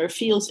alien or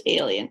feels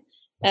alien,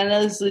 and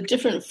there's the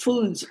different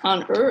foods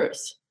on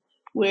Earth.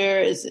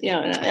 Whereas,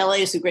 LA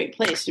is a great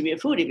place to be a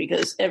foodie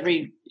because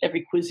every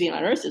cuisine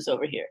on Earth is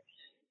over here.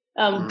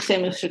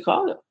 Same as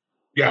Chicago.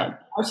 Yeah.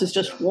 Ours is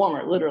just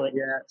warmer, literally.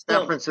 Yeah.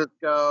 San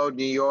Francisco,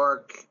 New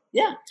York.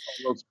 Yeah.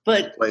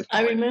 But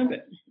I remember,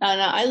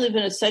 now I live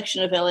in a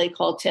section of LA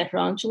called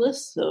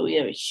Tehrangeles, so we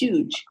have a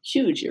huge,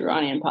 huge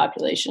Iranian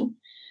population.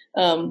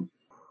 And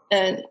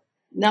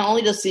not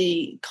only does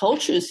the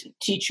cultures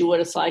teach you what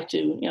it's like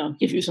to,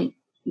 give you some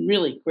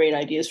really great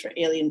ideas for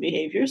alien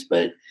behaviors,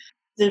 but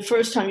the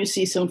first time you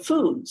see some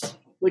foods,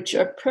 which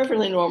are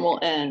perfectly normal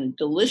and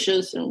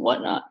delicious and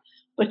whatnot,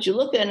 but you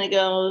look at it and it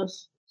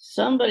goes,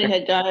 somebody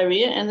had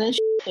diarrhea and then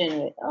shit in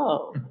it.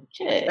 Oh,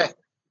 okay.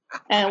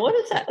 And what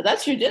is that?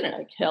 That's your dinner.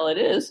 Like, hell, it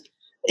is.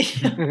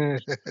 Yeah.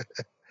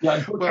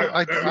 Well,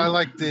 I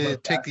like to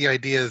take the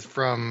ideas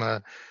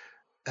from,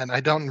 and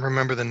I don't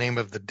remember the name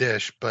of the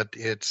dish, but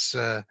it's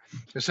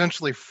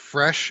essentially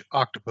fresh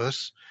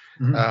octopus,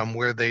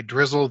 where they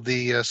drizzle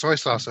the soy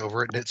sauce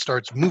over it and it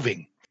starts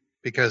moving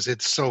because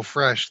it's so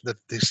fresh that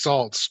the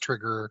salts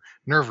trigger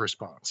nerve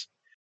response.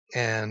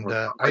 And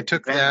I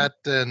took that,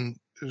 and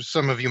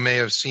some of you may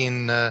have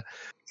seen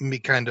me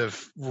kind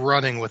of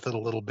running with it a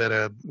little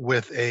bit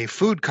with a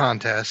food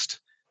contest,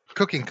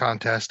 cooking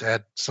contest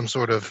at some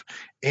sort of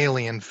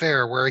alien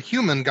fair where a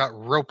human got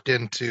roped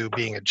into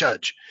being a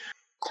judge.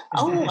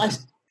 Oh,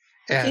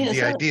 and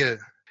the idea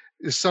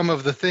is some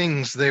of the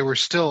things, they were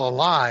still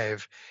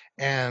alive,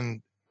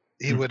 and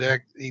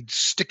he'd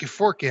stick a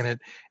fork in it,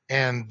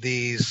 and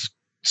these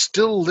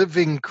still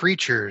living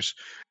creatures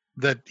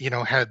that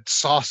had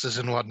sauces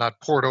and whatnot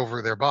poured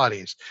over their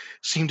bodies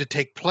seemed to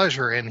take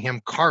pleasure in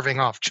him carving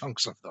off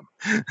chunks of them.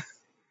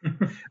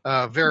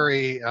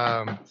 Very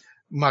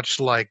much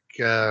like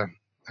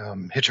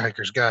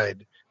Hitchhiker's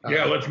Guide.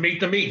 Let's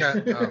meet the meat.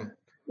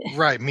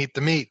 Right, meet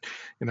the meat.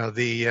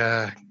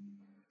 The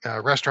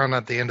restaurant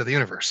at the end of the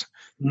universe.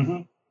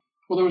 Mm-hmm.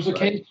 Well, there was a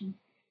case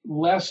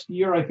last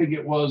year, I think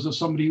it was, of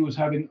somebody who was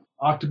having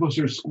octopus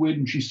or squid,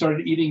 and she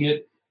started eating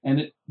it, and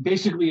it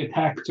basically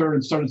attacked her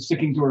and started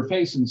sticking to her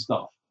face and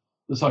stuff.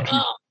 The suction.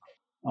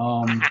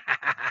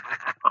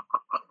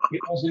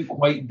 It wasn't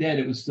quite dead.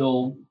 It was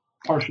still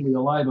partially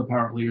alive,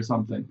 apparently, or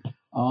something.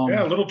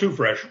 A little too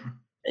fresh.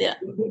 Yeah.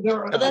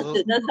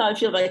 That's how I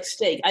feel about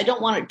steak. I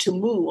don't want it to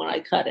move when I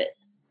cut it.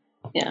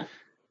 Yeah.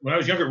 When I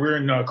was younger, we were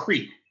in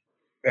Crete,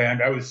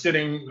 and I was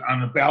sitting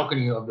on the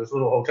balcony of this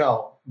little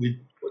hotel. We'd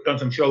done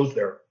some shows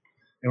there.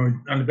 And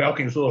we're on the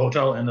balcony of this little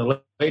hotel, and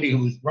the lady who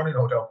was running the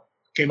hotel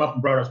came up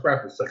and brought us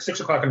breakfast. Like 6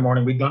 o'clock in the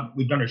morning. We'd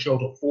done a show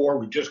till 4.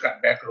 We just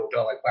got back to the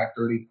hotel like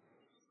 5:30.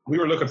 We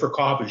were looking for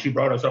coffee. She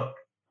brought us up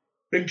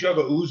big jug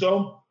of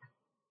ouzo.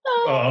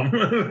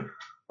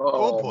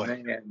 Oh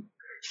boy! Man.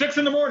 6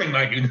 in the morning,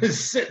 mind you. The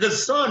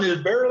sun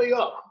is barely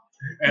up,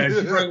 and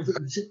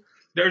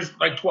there's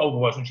like 12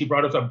 of us, and she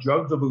brought us up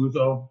jugs of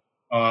ouzo,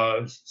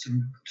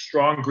 some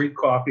strong Greek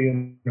coffee,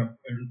 and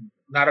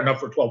not enough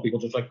for 12 people,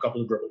 just like a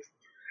couple of dribbles,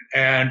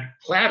 and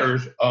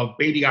platters of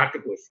baby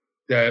octopus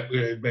that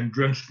had been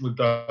drenched with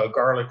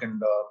garlic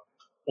and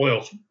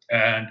oils.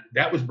 And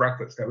that was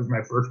breakfast. That was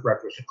my first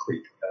breakfast at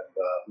Crete. And,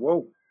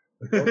 whoa.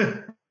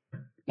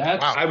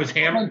 I was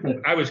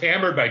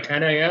hammered by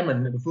 10 a.m.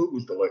 and the food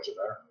was delicious.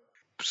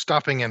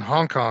 Stopping in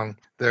Hong Kong,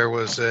 there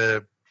was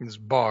this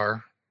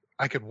bar.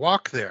 I could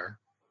walk there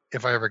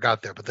if I ever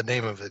got there, but the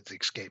name of it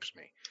escapes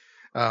me.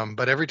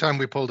 But every time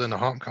we pulled into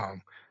Hong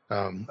Kong,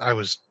 I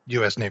was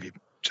U.S. Navy,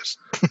 just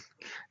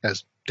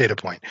as data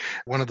point.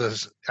 One of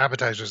the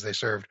appetizers they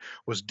served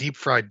was deep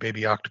fried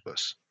baby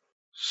octopus.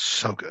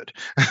 So good.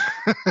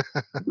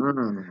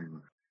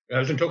 When I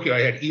was in Tokyo,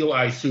 I had eel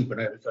eye soup, and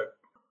I was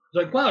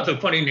like, wow, it's a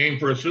funny name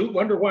for a soup.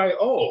 Wonder why?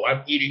 Oh,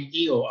 I'm eating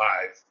eel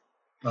eyes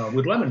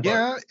with lemon butter.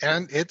 Yeah,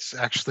 and it's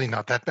actually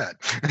not that bad.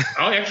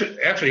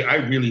 Actually, I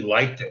really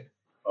liked it.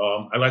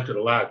 I liked it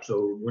a lot.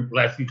 So the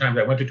last few times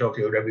I went to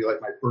Tokyo, that'd be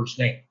like my first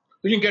name.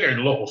 But you can get it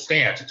in local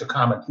stands. It's a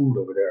common food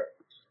over there.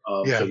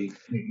 So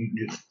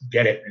you just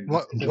get it. And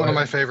one of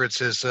my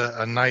favorites is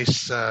a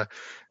nice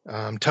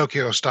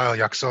Tokyo-style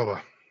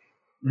yakisoba.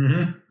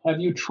 Mm-hmm. Have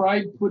you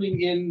tried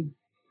putting in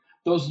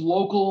those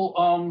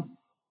local,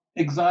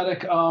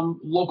 exotic,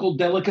 local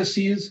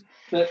delicacies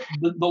that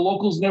the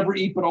locals never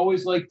eat but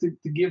always like to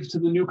give to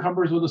the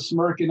newcomers with a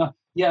smirk and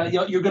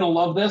you're going to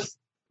love this?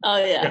 Oh,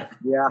 yeah.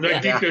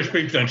 Like deep dish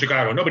pizza in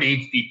Chicago. Nobody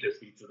eats deep dish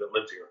pizza that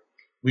lives here.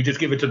 We just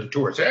give it to the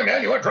tourists. Hey,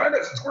 man, you want to try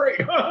this? It's great.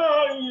 You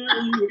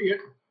idiot.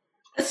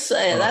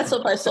 That's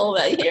what I sold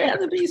out here.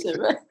 Have the pizza,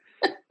 right?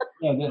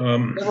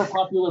 Never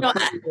popular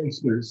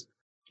oysters.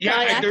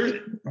 Yeah,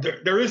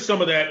 there is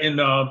some of that in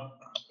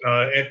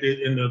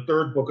the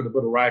third book of the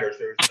Little Riders.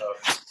 There's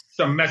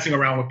some messing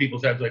around with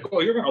people's heads, like,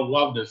 oh, you're going to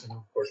love this. And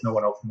of course, no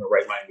one else in their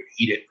right mind would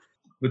eat it.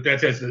 But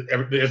that's as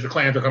the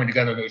clans are coming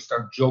together, they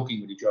start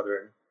joking with each other.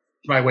 And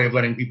it's my way of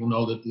letting people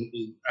know that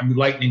I'm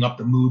lightening up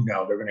the mood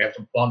now. They're going to have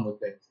some fun with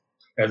things,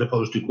 as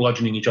opposed to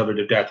bludgeoning each other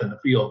to death in the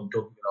field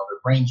until their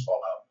brains fall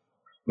out,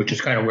 which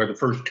is kind of where the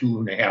first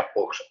 2.5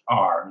 books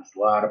are. There's a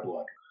lot of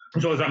blood.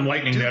 So as I'm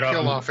lightening that up,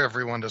 kill off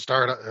everyone to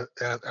start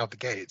out the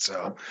gate.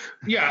 So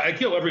yeah, I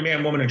kill every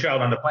man, woman, and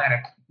child on the planet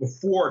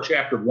before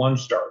chapter 1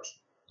 starts.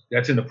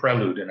 That's in the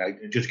prelude, and I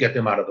just get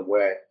them out of the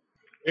way.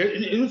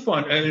 It is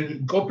fun.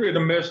 And Gopri of the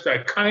Mist, I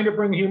kind of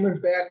bring humans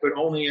back, but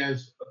only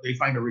as they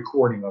find a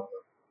recording of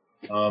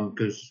them,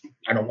 because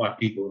I don't want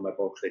people in my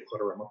books. They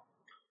clutter them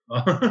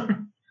up.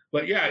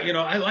 But yeah,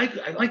 I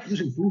like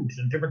using foods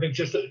and different things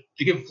just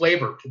to give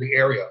flavor to the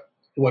area,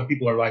 to what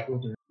people are like.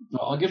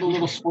 I'll give a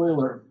little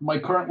spoiler. My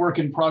current work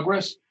in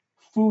progress,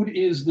 food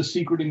is the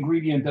secret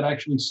ingredient that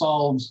actually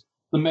solves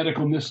the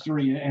medical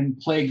mystery and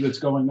plague that's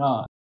going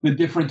on. The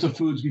difference of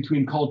foods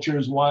between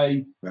cultures,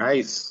 why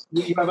nice.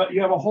 You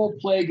have a whole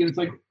plague, and it's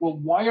like, well,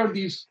 why are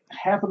these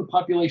half of the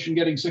population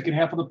getting sick and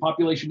half of the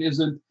population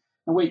isn't?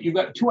 And wait, you've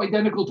got 2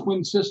 identical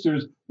twin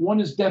sisters. One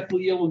is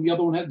deathly ill and the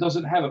other one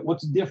doesn't have it.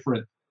 What's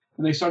different?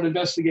 And they start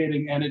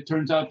investigating, and it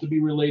turns out to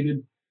be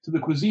related to the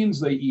cuisines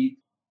they eat.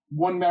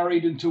 One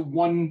married into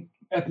one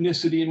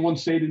ethnicity in one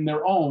state in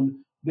their own.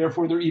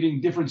 Therefore, they're eating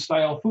different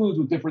style foods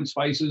with different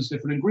spices,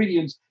 different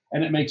ingredients,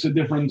 and it makes a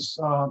difference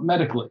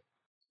medically.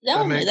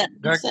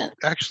 That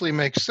actually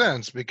makes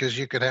sense, because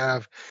you could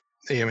have,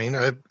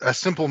 a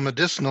simple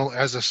medicinal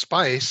as a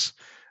spice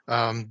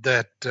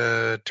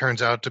that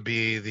turns out to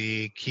be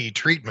the key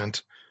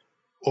treatment,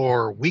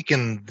 or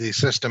weaken the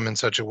system in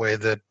such a way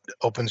that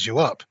opens you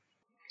up.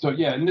 So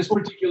yeah, in this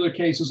particular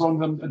case, as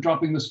long as I'm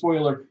dropping the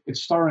spoiler,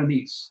 it's star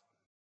anise.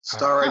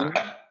 Star anise.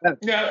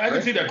 Yeah, I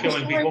can see that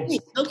killing people.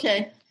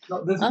 Okay.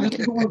 No, this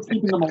is the one that's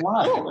keeping them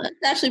alive. Oh, that's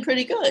actually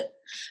pretty good.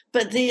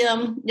 But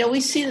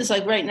we see this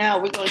like right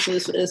now. We're going through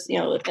this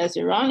as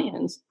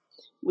Iranians.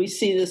 We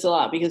see this a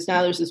lot because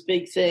now there's this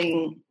big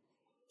thing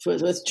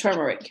with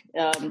turmeric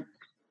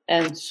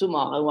and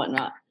sumac and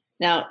whatnot.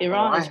 Now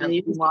Iran has been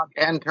using sumac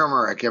and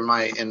turmeric in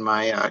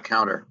my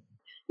counter.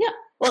 Yeah,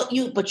 well,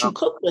 you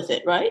cook with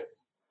it, right?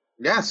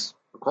 Yes,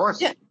 of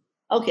course. Yeah.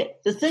 Okay.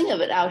 The thing of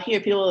it out here,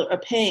 people are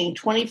paying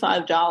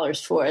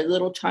 $25 for a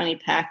little tiny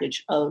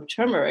package of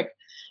turmeric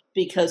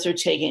because they're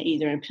taking it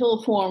either in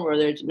pill form or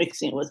they're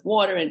mixing it with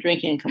water and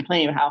drinking and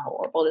complaining about how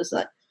horrible it is.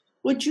 Like,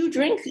 would you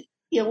drink?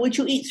 Would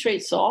you eat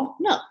straight salt?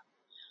 No.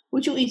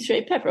 Would you eat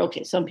straight pepper?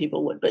 Okay, some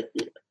people would, but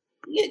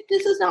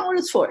this is not what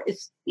it's for.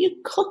 It's you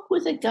cook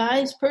with it,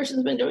 guys.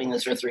 Person's been doing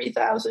this for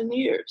 3,000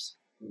 years.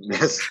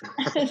 Yes.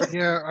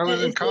 Yeah, I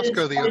was in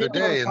Costco the other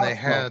day, and they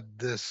had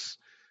this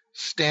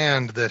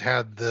stand that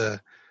had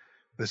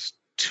this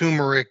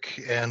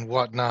turmeric and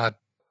whatnot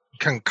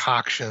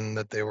concoction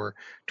that they were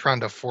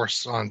trying to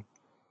force on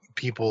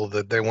people,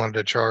 that they wanted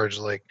to charge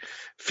like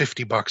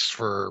 $50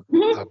 for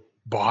a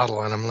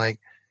bottle, and I'm like,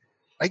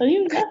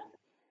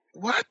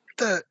 what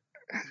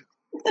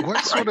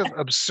sort of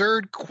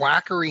absurd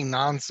quackery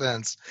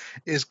nonsense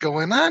is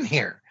going on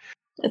here?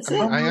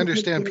 I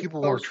understand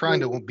people were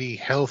trying to be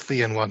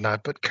healthy and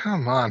whatnot, but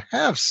come on,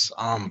 have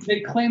some. They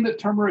claim that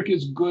turmeric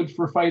is good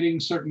for fighting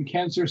certain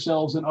cancer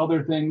cells and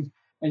other things,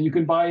 and you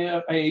can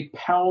buy a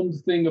pound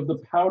thing of the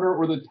powder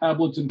or the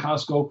tablets in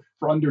Costco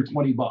for under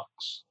 $20.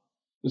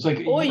 It's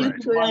like, or you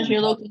can go down to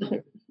your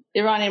local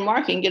Iranian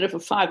market and get it for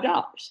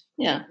 $5.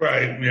 Yeah.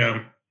 Right.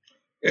 Yeah.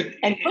 This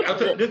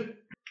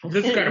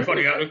is kind of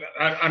funny.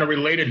 On a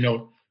related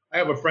note, I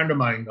have a friend of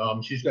mine.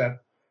 She's got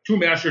 2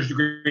 master's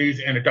degrees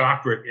and a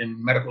doctorate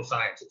in medical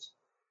sciences.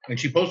 And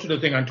she posted a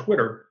thing on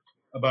Twitter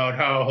about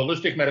how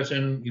holistic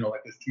medicine,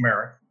 like this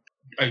turmeric,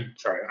 I'm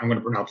going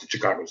to pronounce it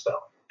Chicago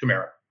style,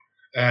 turmeric.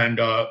 And,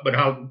 but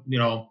how,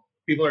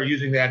 people are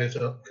using that it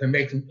can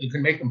make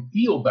them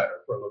feel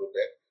better for a little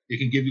bit. It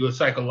can give you a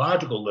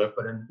psychological lift,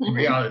 but in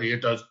reality,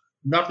 it does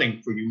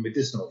nothing for you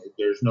medicinally.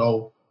 There's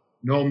no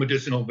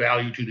medicinal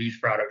value to these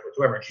products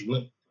whatsoever. And she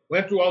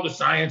went through all the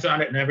science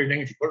on it and everything,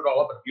 and she put it all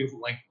up in a beautiful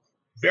link.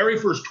 Very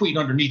first tweet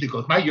underneath it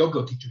goes, "My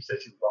yoga teacher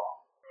says you're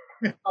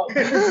wrong."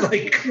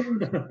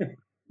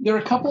 There are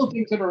a couple of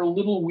things that are a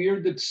little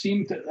weird that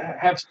seem to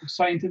have some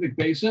scientific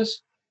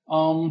basis.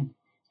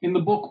 In the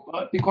book,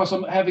 because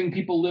I'm having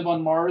people live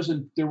on Mars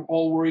and they're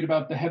all worried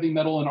about the heavy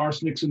metal and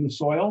arsenics in the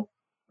soil.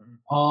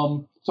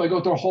 So I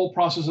go through a whole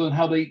process on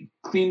how they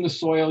clean the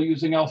soil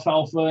using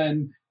alfalfa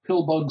and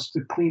pill bugs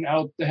to clean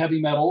out the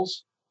heavy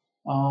metals.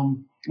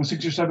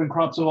 6 or 7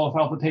 crops of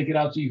alfalfa take it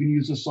out so you can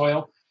use the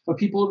soil. But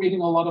people are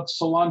eating a lot of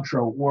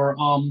cilantro or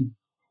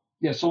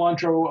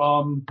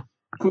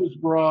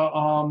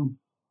kuzbra,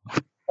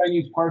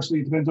 Chinese parsley.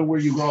 It depends on where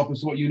you grow up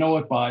as to what you know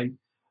it by.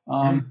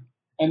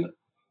 And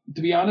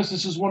to be honest,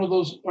 this is one of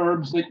those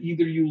herbs that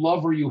either you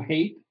love or you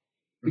hate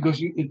because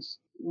it's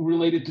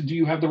related to do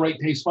you have the right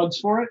taste buds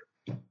for it?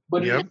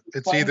 But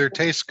it's either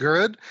tastes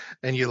good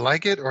and you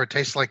like it or it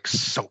tastes like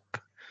soap.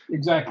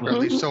 Exactly. Or at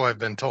least so I've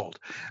been told.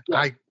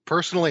 Yeah.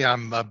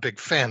 I'm a big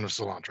fan of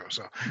cilantro.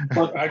 So,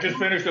 but I just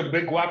finished a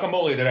big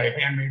guacamole that I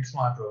handmade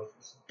cilantro.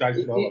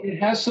 It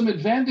has some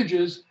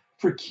advantages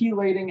for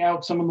chelating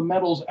out some of the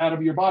metals out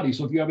of your body.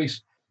 So if you have a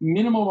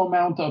minimum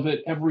amount of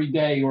it every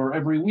day or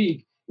every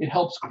week, it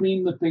helps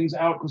clean the things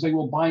out because they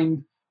will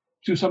bind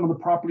to some of the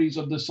properties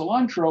of the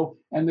cilantro,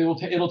 and it'll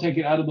take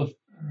it out of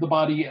the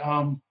body.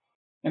 And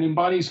in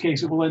Bonnie's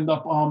case, it will end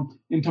up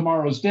in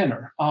tomorrow's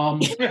dinner.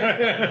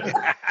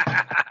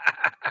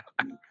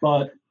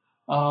 But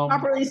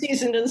properly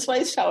seasoned and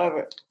spiced,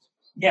 however.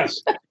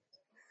 Yes.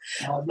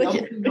 The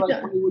other thing that I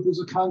play with is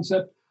a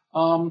concept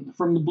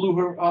from the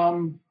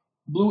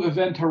Blue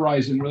Event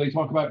Horizon, where they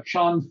talk about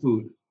Chan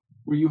food,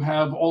 where you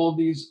have all of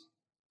these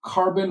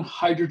carbon,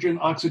 hydrogen,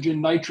 oxygen,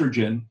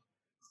 nitrogen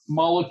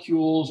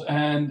molecules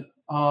and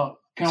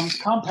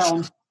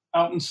compounds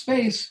out in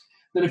space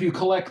that if you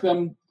collect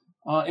them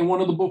in one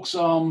of the books,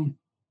 I'm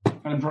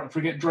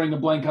drawing a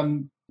blank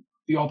on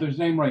the author's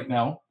name right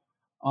now.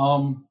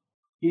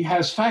 He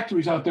has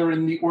factories out there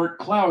in the Oort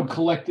cloud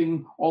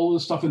collecting all of the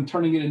stuff and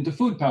turning it into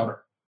food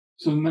powder.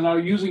 So they're now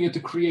using it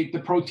to create the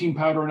protein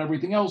powder and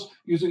everything else,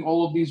 using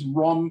all of these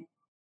raw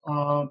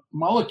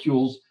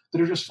molecules that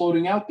are just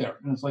floating out there.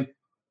 And it's like,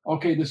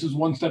 okay, this is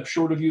one step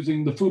short of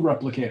using the food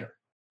replicator.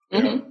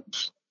 Mm-hmm.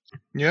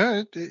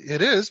 Yeah,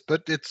 it is,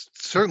 but it's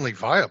certainly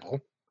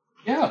viable.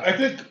 Yeah. I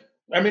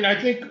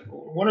think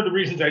one of the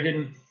reasons I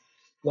didn't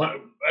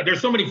want, there's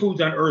so many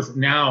foods on Earth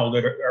now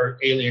that are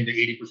alien to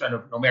 80%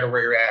 of no matter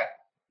where you're at.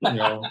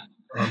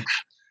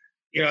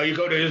 You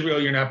go to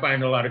Israel, you're not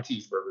finding a lot of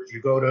cheeseburgers. You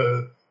go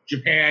to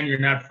Japan, you're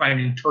not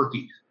finding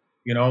turkeys.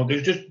 Food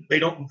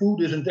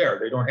isn't there.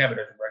 They don't have it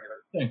as a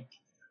regular thing.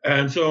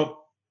 And so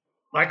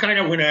I kind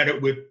of went at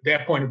it with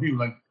that point of view,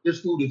 like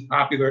this food is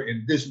popular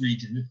in this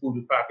region, this food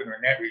is popular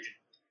in that region.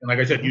 And like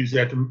I said, use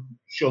that to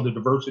show the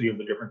diversity of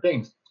the different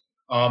things.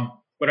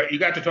 But you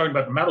got to talking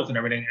about the metals and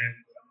everything. And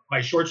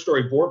my short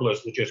story,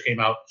 Borbliss, which just came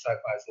out,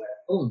 Sci-Fi's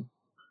Lampoon,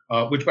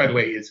 which, by the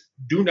way, is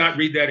do not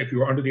read that if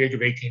you're under the age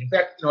of 18. In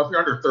fact, if you're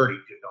under 30,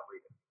 just don't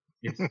read it.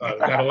 It's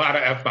got a lot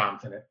of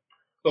F-bombs in it.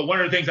 But one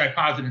of the things I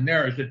posit in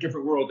there is that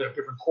different worlds have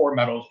different core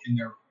metals in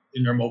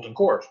their molten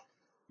cores.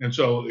 And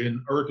so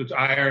in Earth, it's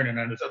iron, and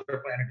on this other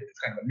planet, it's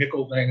kind of a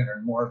nickel thing, and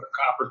then more of a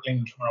copper thing,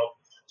 and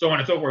so on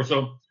and so forth.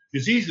 So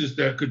diseases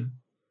that could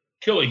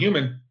kill a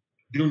human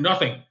do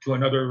nothing to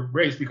another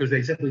race because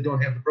they simply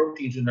don't have the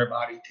proteins in their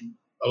body to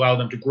allow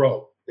them to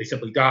grow. They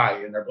simply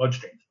die in their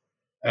bloodstream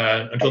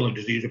until the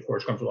disease, of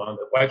course, comes along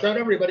that wipes out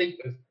everybody.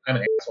 Because I'm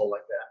an asshole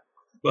like that.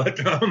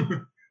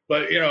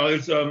 But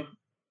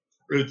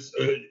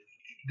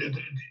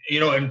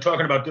and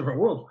talking about different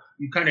worlds,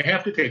 you kind of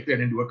have to take that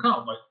into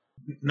account. Like,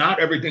 not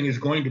everything is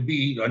going to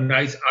be a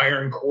nice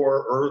iron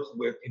core Earth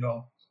with,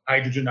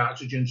 hydrogen,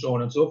 oxygen, so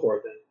on and so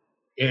forth.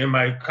 And in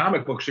my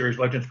comic book series,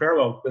 Legends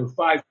Parallel, there's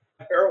 5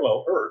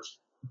 parallel Earths,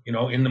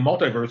 in the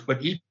multiverse,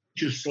 but each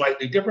is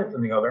slightly different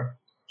than the other.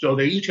 So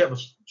they each have a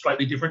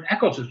slightly different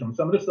ecosystem.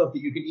 Some of the stuff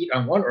that you can eat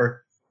on one Earth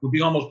would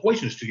be almost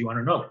poisonous to you on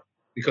another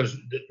because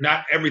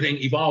not everything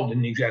evolved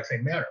in the exact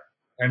same manner.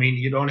 I mean,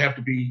 you don't have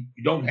to be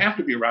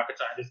a rocket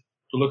scientist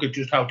to look at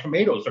just how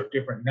tomatoes are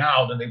different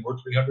now than they were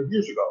 300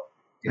 years ago.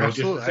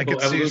 Absolutely.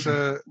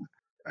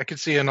 I could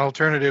see an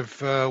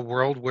alternative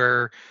world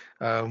where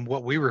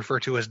what we refer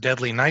to as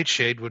deadly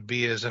nightshade would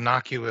be as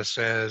innocuous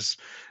as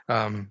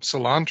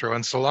cilantro,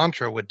 and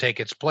cilantro would take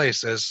its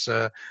place as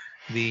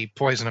the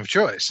poison of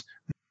choice.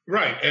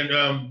 Right,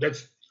 and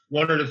that's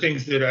one of the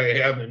things that I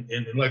have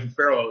in Legends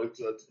Parallel.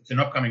 It's an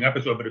upcoming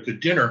episode, but it's a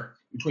dinner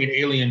between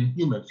alien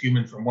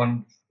humans from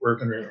one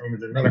Earth and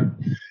humans another,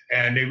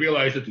 and they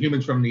realize that the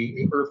humans from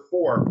the Earth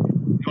 4,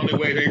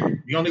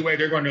 the only way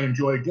they're going to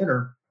enjoy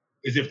dinner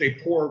is if they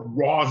pour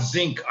raw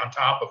zinc on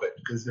top of it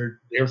because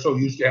they're so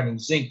used to having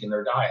zinc in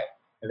their diet,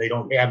 and they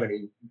don't have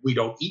any. We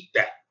don't eat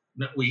that.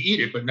 We eat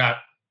it, but not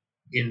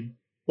in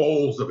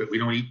bowls of it. We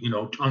don't eat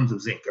tons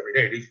of zinc every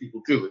day. These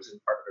people do. It's in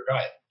part of their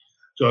diet.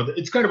 So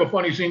it's kind of a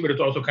funny scene, but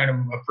it's also kind of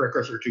a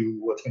precursor to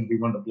what's going to be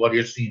one of the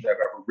bloodiest scenes I've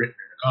ever written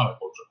in a comic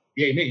book. So,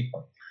 yay me!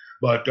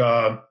 But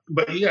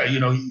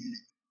yeah,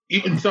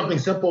 even something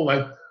simple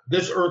like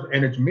this Earth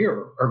and its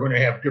mirror are going to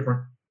have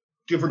different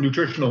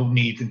nutritional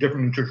needs and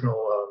different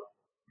nutritional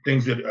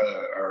things that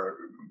are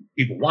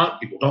people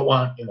want, people don't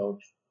want.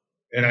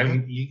 And I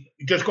mean,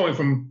 just going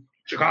from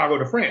Chicago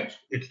to France,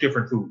 it's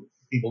different food.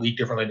 People eat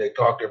differently. They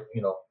talk different.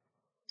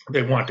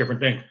 They want different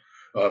things.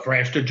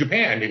 France to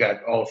Japan, you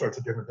got all sorts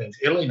of different things.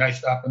 Italy, nice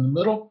stop in the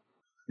middle,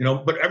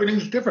 but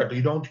everything's different.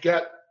 You don't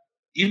get,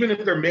 even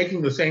if they're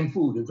making the same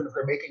food, even if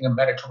they're making a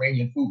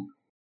Mediterranean food,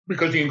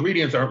 because the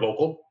ingredients aren't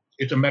local,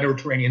 it's a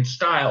Mediterranean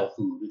style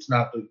food. It's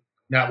not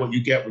what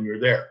you get when you're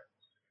there.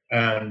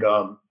 And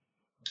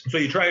so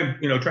you try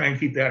and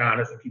keep that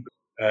honest and keep it,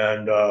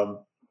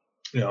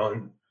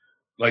 and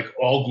like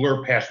all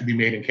glurp has to be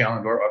made in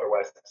Calendar,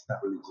 otherwise it's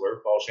not really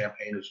glurp. All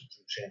champagne is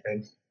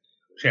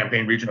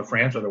Champagne region of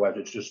France, otherwise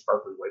it's just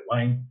sparkling white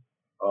wine.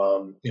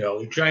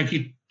 You try and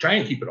keep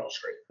it all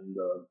straight.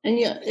 And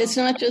yeah, it's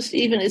not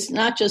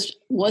just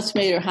what's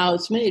made or how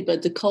it's made,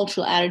 but the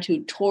cultural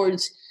attitude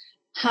towards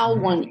how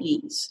one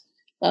eats.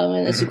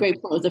 And that's a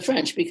great point with the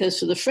French, because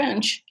for the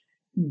French,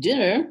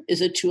 dinner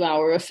is a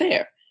 2-hour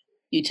affair.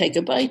 You take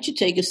a bite, you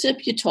take a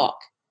sip, you talk.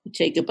 You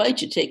take a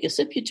bite, you take a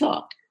sip, you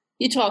talk.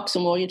 You talk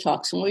some more, you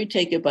talk some more. You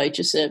take a bite,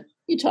 you sip,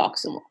 you talk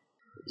some more.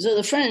 So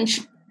the French,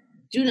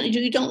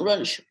 you don't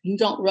rush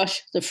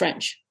the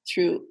French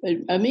through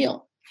a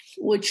meal,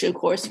 which of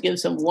course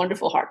gives them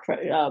wonderful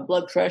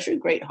blood pressure,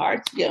 great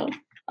heart,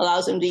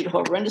 allows them to eat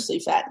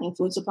horrendously fattening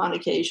foods upon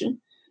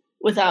occasion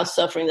without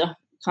suffering the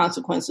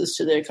consequences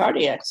to their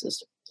cardiac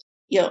system.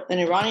 An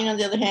Iranian, on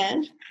the other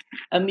hand,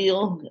 a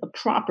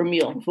proper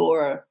meal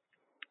for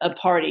a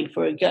party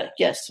for a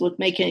guest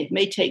may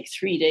take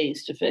 3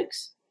 days to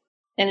fix,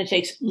 and it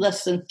takes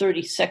less than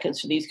 30 seconds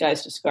for these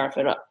guys to scarf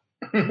it up.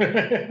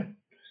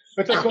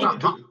 It's like going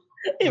to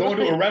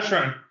a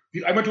restaurant.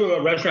 I went to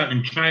a restaurant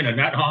in China,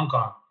 not Hong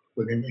Kong,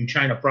 but in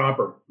China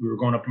proper. We were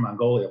going up to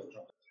Mongolia or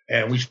something,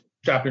 and we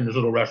stopped in this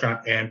little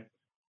restaurant, and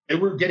they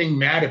were getting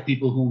mad at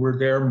people who were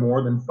there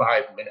more than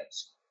 5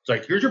 minutes. It's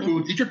like, here's your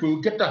food, eat your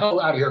food, get the hell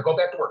out of here, go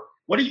back to work.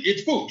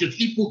 It's food, just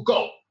eat food,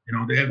 go.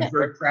 They have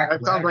very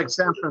practical. That sounds like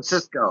San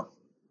Francisco.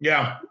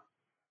 Yeah.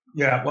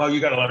 Well, you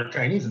got a lot of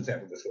Chinese in San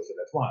Francisco, so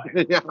that's why.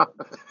 Yeah.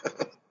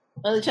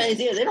 Well, the Chinese,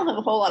 they don't have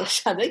a whole lot of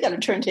time. They got to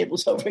turn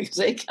tables over because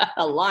they got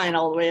a line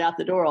all the way out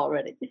the door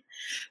already.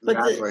 But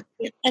Exactly.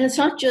 And it's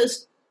not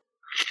just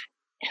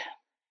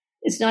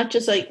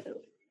like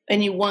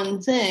any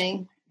one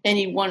thing,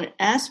 any one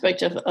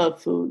aspect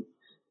of food,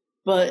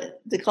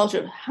 but the culture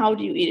of how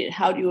do you eat it?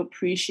 How do you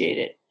appreciate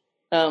it?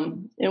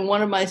 In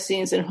one of my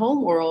scenes in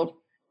Homeworld,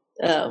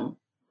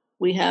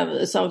 we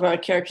have some of our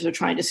characters are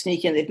trying to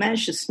sneak in. They've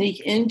managed to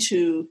sneak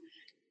into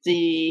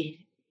the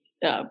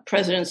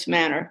president's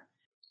manor,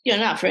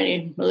 not for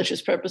any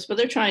malicious purpose, but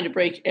they're trying to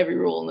break every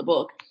rule in the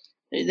book.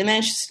 They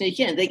manage to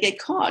sneak in. They get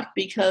caught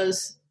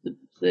because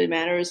the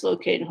manor is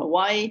located in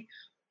Hawaii.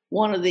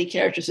 One of the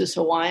characters is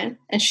Hawaiian,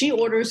 and she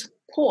orders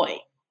poi.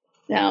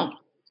 Now,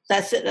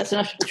 that's it. That's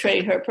enough to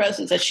betray her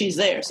presence, that she's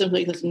there,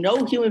 simply because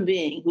no human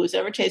being who has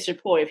ever tasted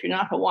poi, if you're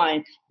not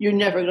Hawaiian, you're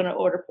never going to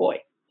order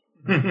poi.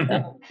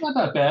 It's not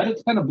that bad.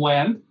 It's kind of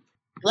bland.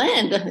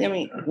 Bland. I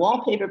mean,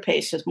 wallpaper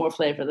paste has more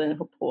flavor than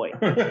poi.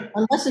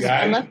 Unless if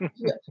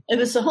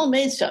it's the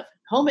homemade stuff.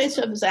 Homemade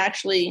stuff is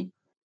actually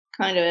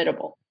kind of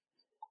edible.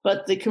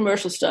 But the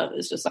commercial stuff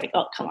is just like,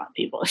 oh, come on,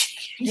 people.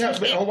 Yeah,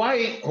 but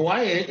Hawaii,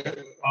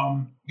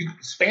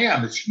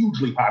 Spam is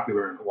hugely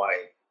popular in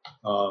Hawaii.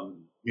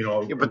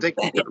 Yeah, but they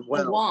keep it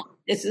well.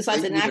 It's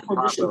like the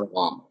national dish of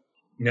Guam.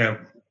 Yeah,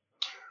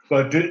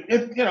 but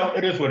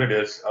it is what it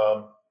is.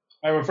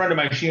 I have a friend of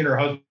mine. She and her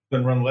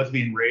husband run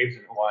lesbian raves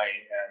in Hawaii,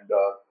 and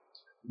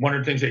one of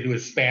the things they do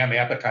is Spam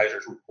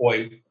appetizers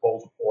with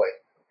bowls of poi,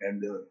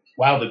 and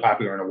wildly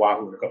popular in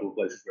Oahu and a couple of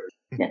places.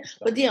 Yeah,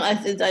 but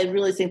I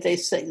really think they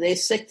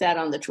sick that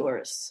on the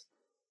tourists.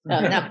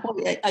 Now,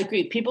 poi, I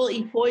agree. People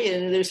eat poi,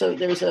 and there's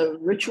a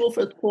ritual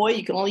for poi.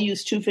 You can only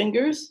use 2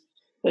 fingers.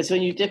 Because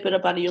when you dip it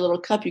up out of your little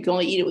cup, you can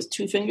only eat it with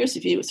 2 fingers.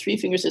 If you eat it with 3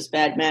 fingers, it's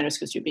bad manners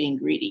because you're being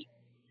greedy.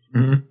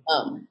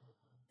 Mm-hmm.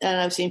 And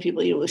I've seen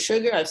people eat it with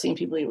sugar. I've seen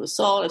people eat it with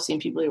salt. I've seen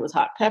people eat it with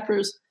hot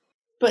peppers.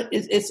 But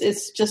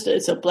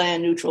it's a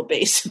bland, neutral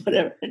base,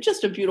 whatever. It's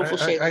just a beautiful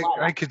shape.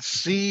 I could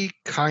see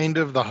kind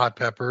of the hot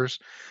peppers,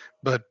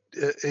 but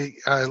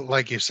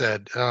like you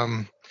said,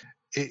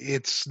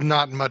 it's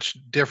not much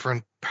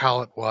different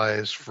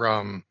palate-wise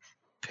from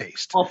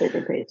taste.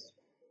 Wallpaper paste.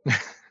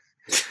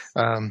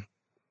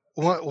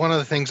 One of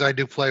the things I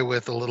do play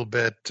with a little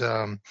bit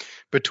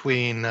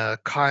between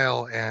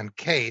Kyle and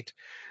Kate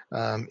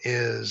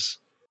is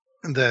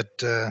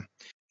that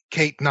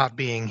Kate, not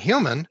being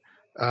human,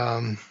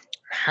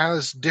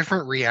 has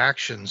different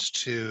reactions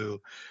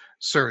to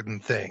certain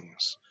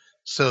things.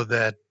 So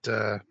that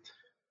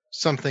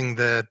something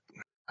that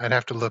I'd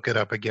have to look it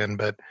up again,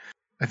 but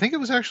I think it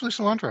was actually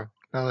cilantro,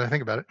 now that I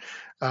think about it,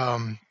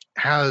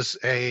 has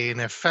an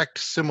effect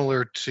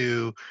similar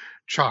to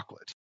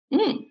chocolate.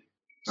 Mm.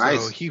 So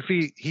Nice.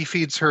 he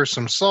feeds her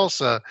some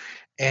salsa,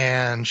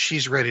 and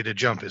she's ready to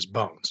jump his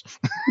bones.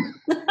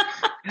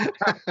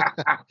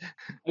 I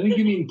think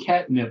you mean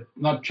catnip,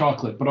 not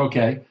chocolate, but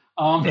okay.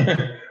 No.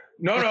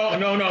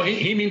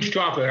 He means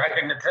chocolate. I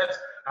can attest.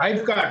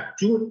 I've got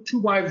two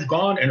wives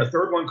gone and a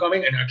third one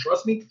coming, and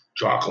trust me,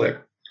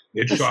 chocolate.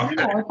 It's chocolate.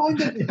 No, I find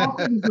that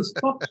chocolate is the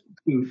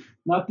substitute,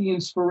 not the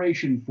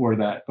inspiration for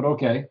that. But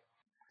okay.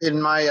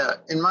 In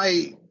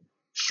my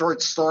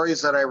short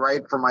stories that I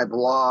write for my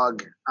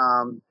blog,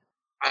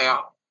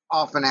 I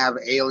often have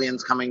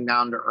aliens coming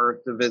down to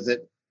Earth to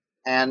visit,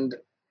 and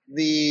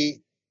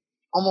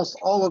almost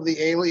all of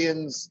the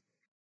aliens,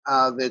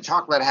 the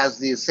chocolate has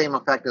the same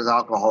effect as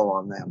alcohol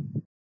on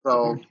them.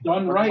 So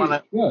Done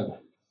right. Good.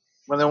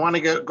 when they want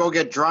to go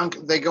get drunk,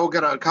 they go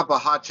get a cup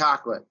of hot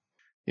chocolate.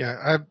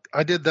 Yeah,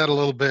 I did that a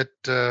little bit,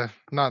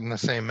 not in the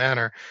same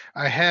manner.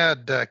 I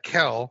had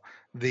Kel,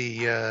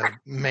 the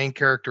main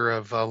character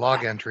of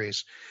Log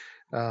Entries,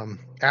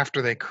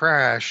 after they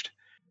crashed,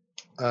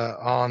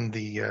 on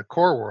the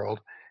core world,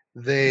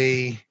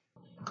 they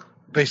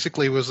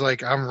basically was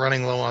like, I'm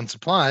running low on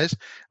supplies.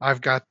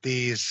 I've got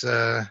these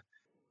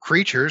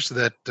creatures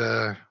that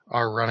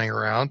are running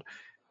around,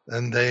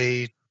 and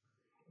they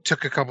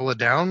took a couple of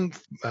down,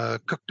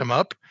 cooked them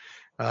up,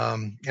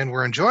 and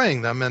were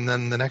enjoying them. And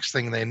then the next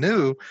thing they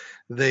knew,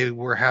 they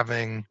were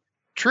having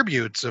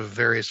tributes of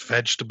various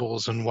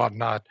vegetables and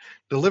whatnot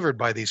delivered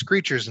by these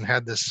creatures, and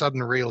had this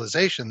sudden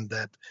realization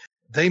that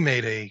they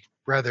made a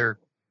rather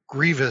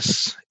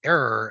grievous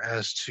error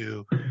as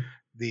to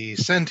the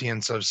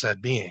sentience of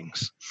said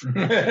beings.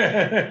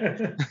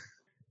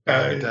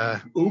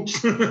 And,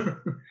 oops.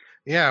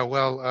 Yeah,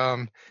 well,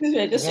 I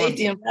just ate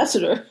the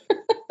ambassador.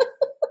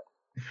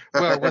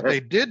 well, what they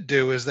did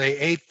do is they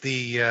ate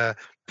the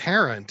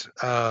parent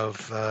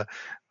of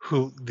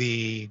who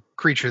the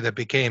creature that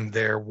became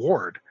their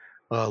ward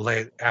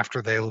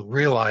after they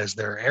realized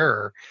their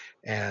error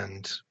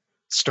and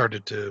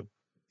started to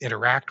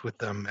interact with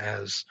them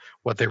as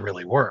what they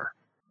really were.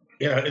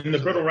 Yeah, in the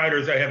Brittle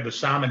Riders, I have the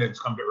Somnids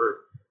come to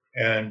Earth,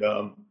 and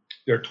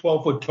they're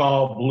 12-foot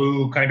tall,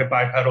 blue, kind of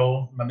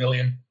bipedal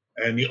mammalian.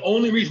 And the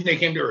only reason they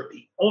came to Earth,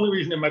 the only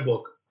reason in my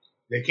book,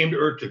 they came to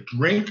Earth to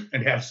drink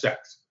and have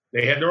sex.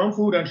 They had their own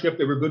food on ship.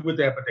 They were good with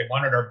that, but they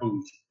wanted our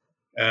booze.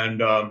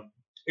 And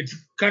it's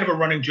kind of a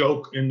running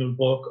joke in the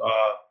book.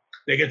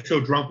 They get so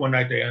drunk one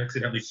night they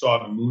accidentally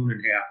saw the moon in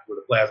half with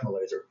a plasma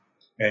laser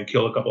and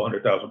killed a couple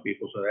 100,000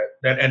 people. So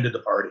that ended the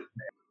party.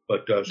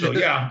 But so,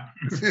 yeah.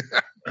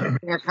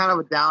 Yeah, kind of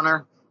a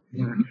downer.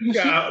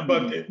 Yeah,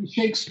 but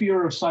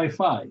Shakespeare of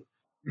sci-fi.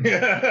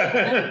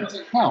 Yeah.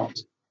 Doesn't count.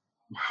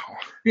 Wow.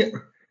 Yeah,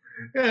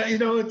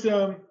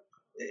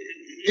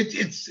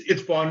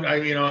 it's fun. I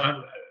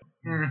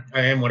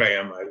am what I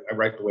am. I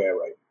write the way I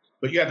write.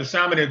 But yeah, the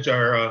Somnids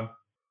are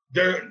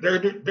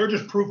they're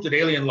just proof that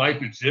alien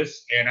life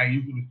exists, and I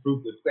use them as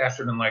proof that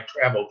faster than light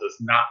travel does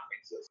not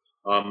exist.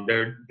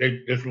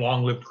 They're just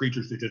long-lived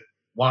creatures that just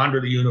wander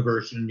the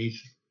universe in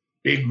these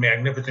big,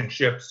 magnificent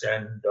ships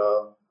and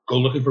go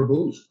looking for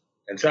booze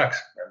and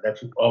sex. And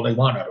that's all they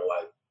want out of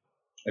life.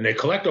 And they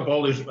collect up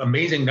all this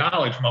amazing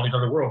knowledge from all these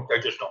other worlds. They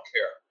just don't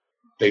care.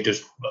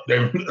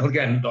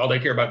 Again, all they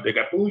care about, they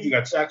got booze, you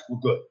got sex, we're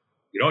good.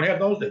 You don't have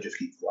those, they just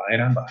keep flying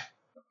on by.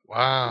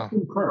 Wow.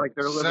 Like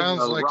they're living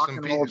Sounds a like rock some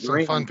and roll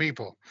dream. fun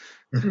people.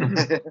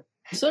 It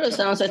sort of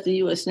sounds like the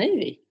U.S.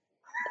 Navy.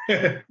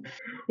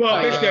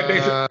 Well, basically,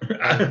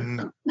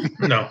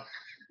 No.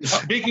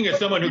 Speaking as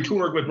someone who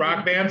toured with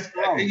rock bands,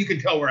 you can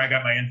tell where I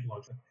got my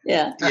influence.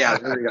 Yeah. Yeah,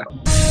 there you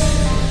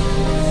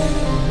go.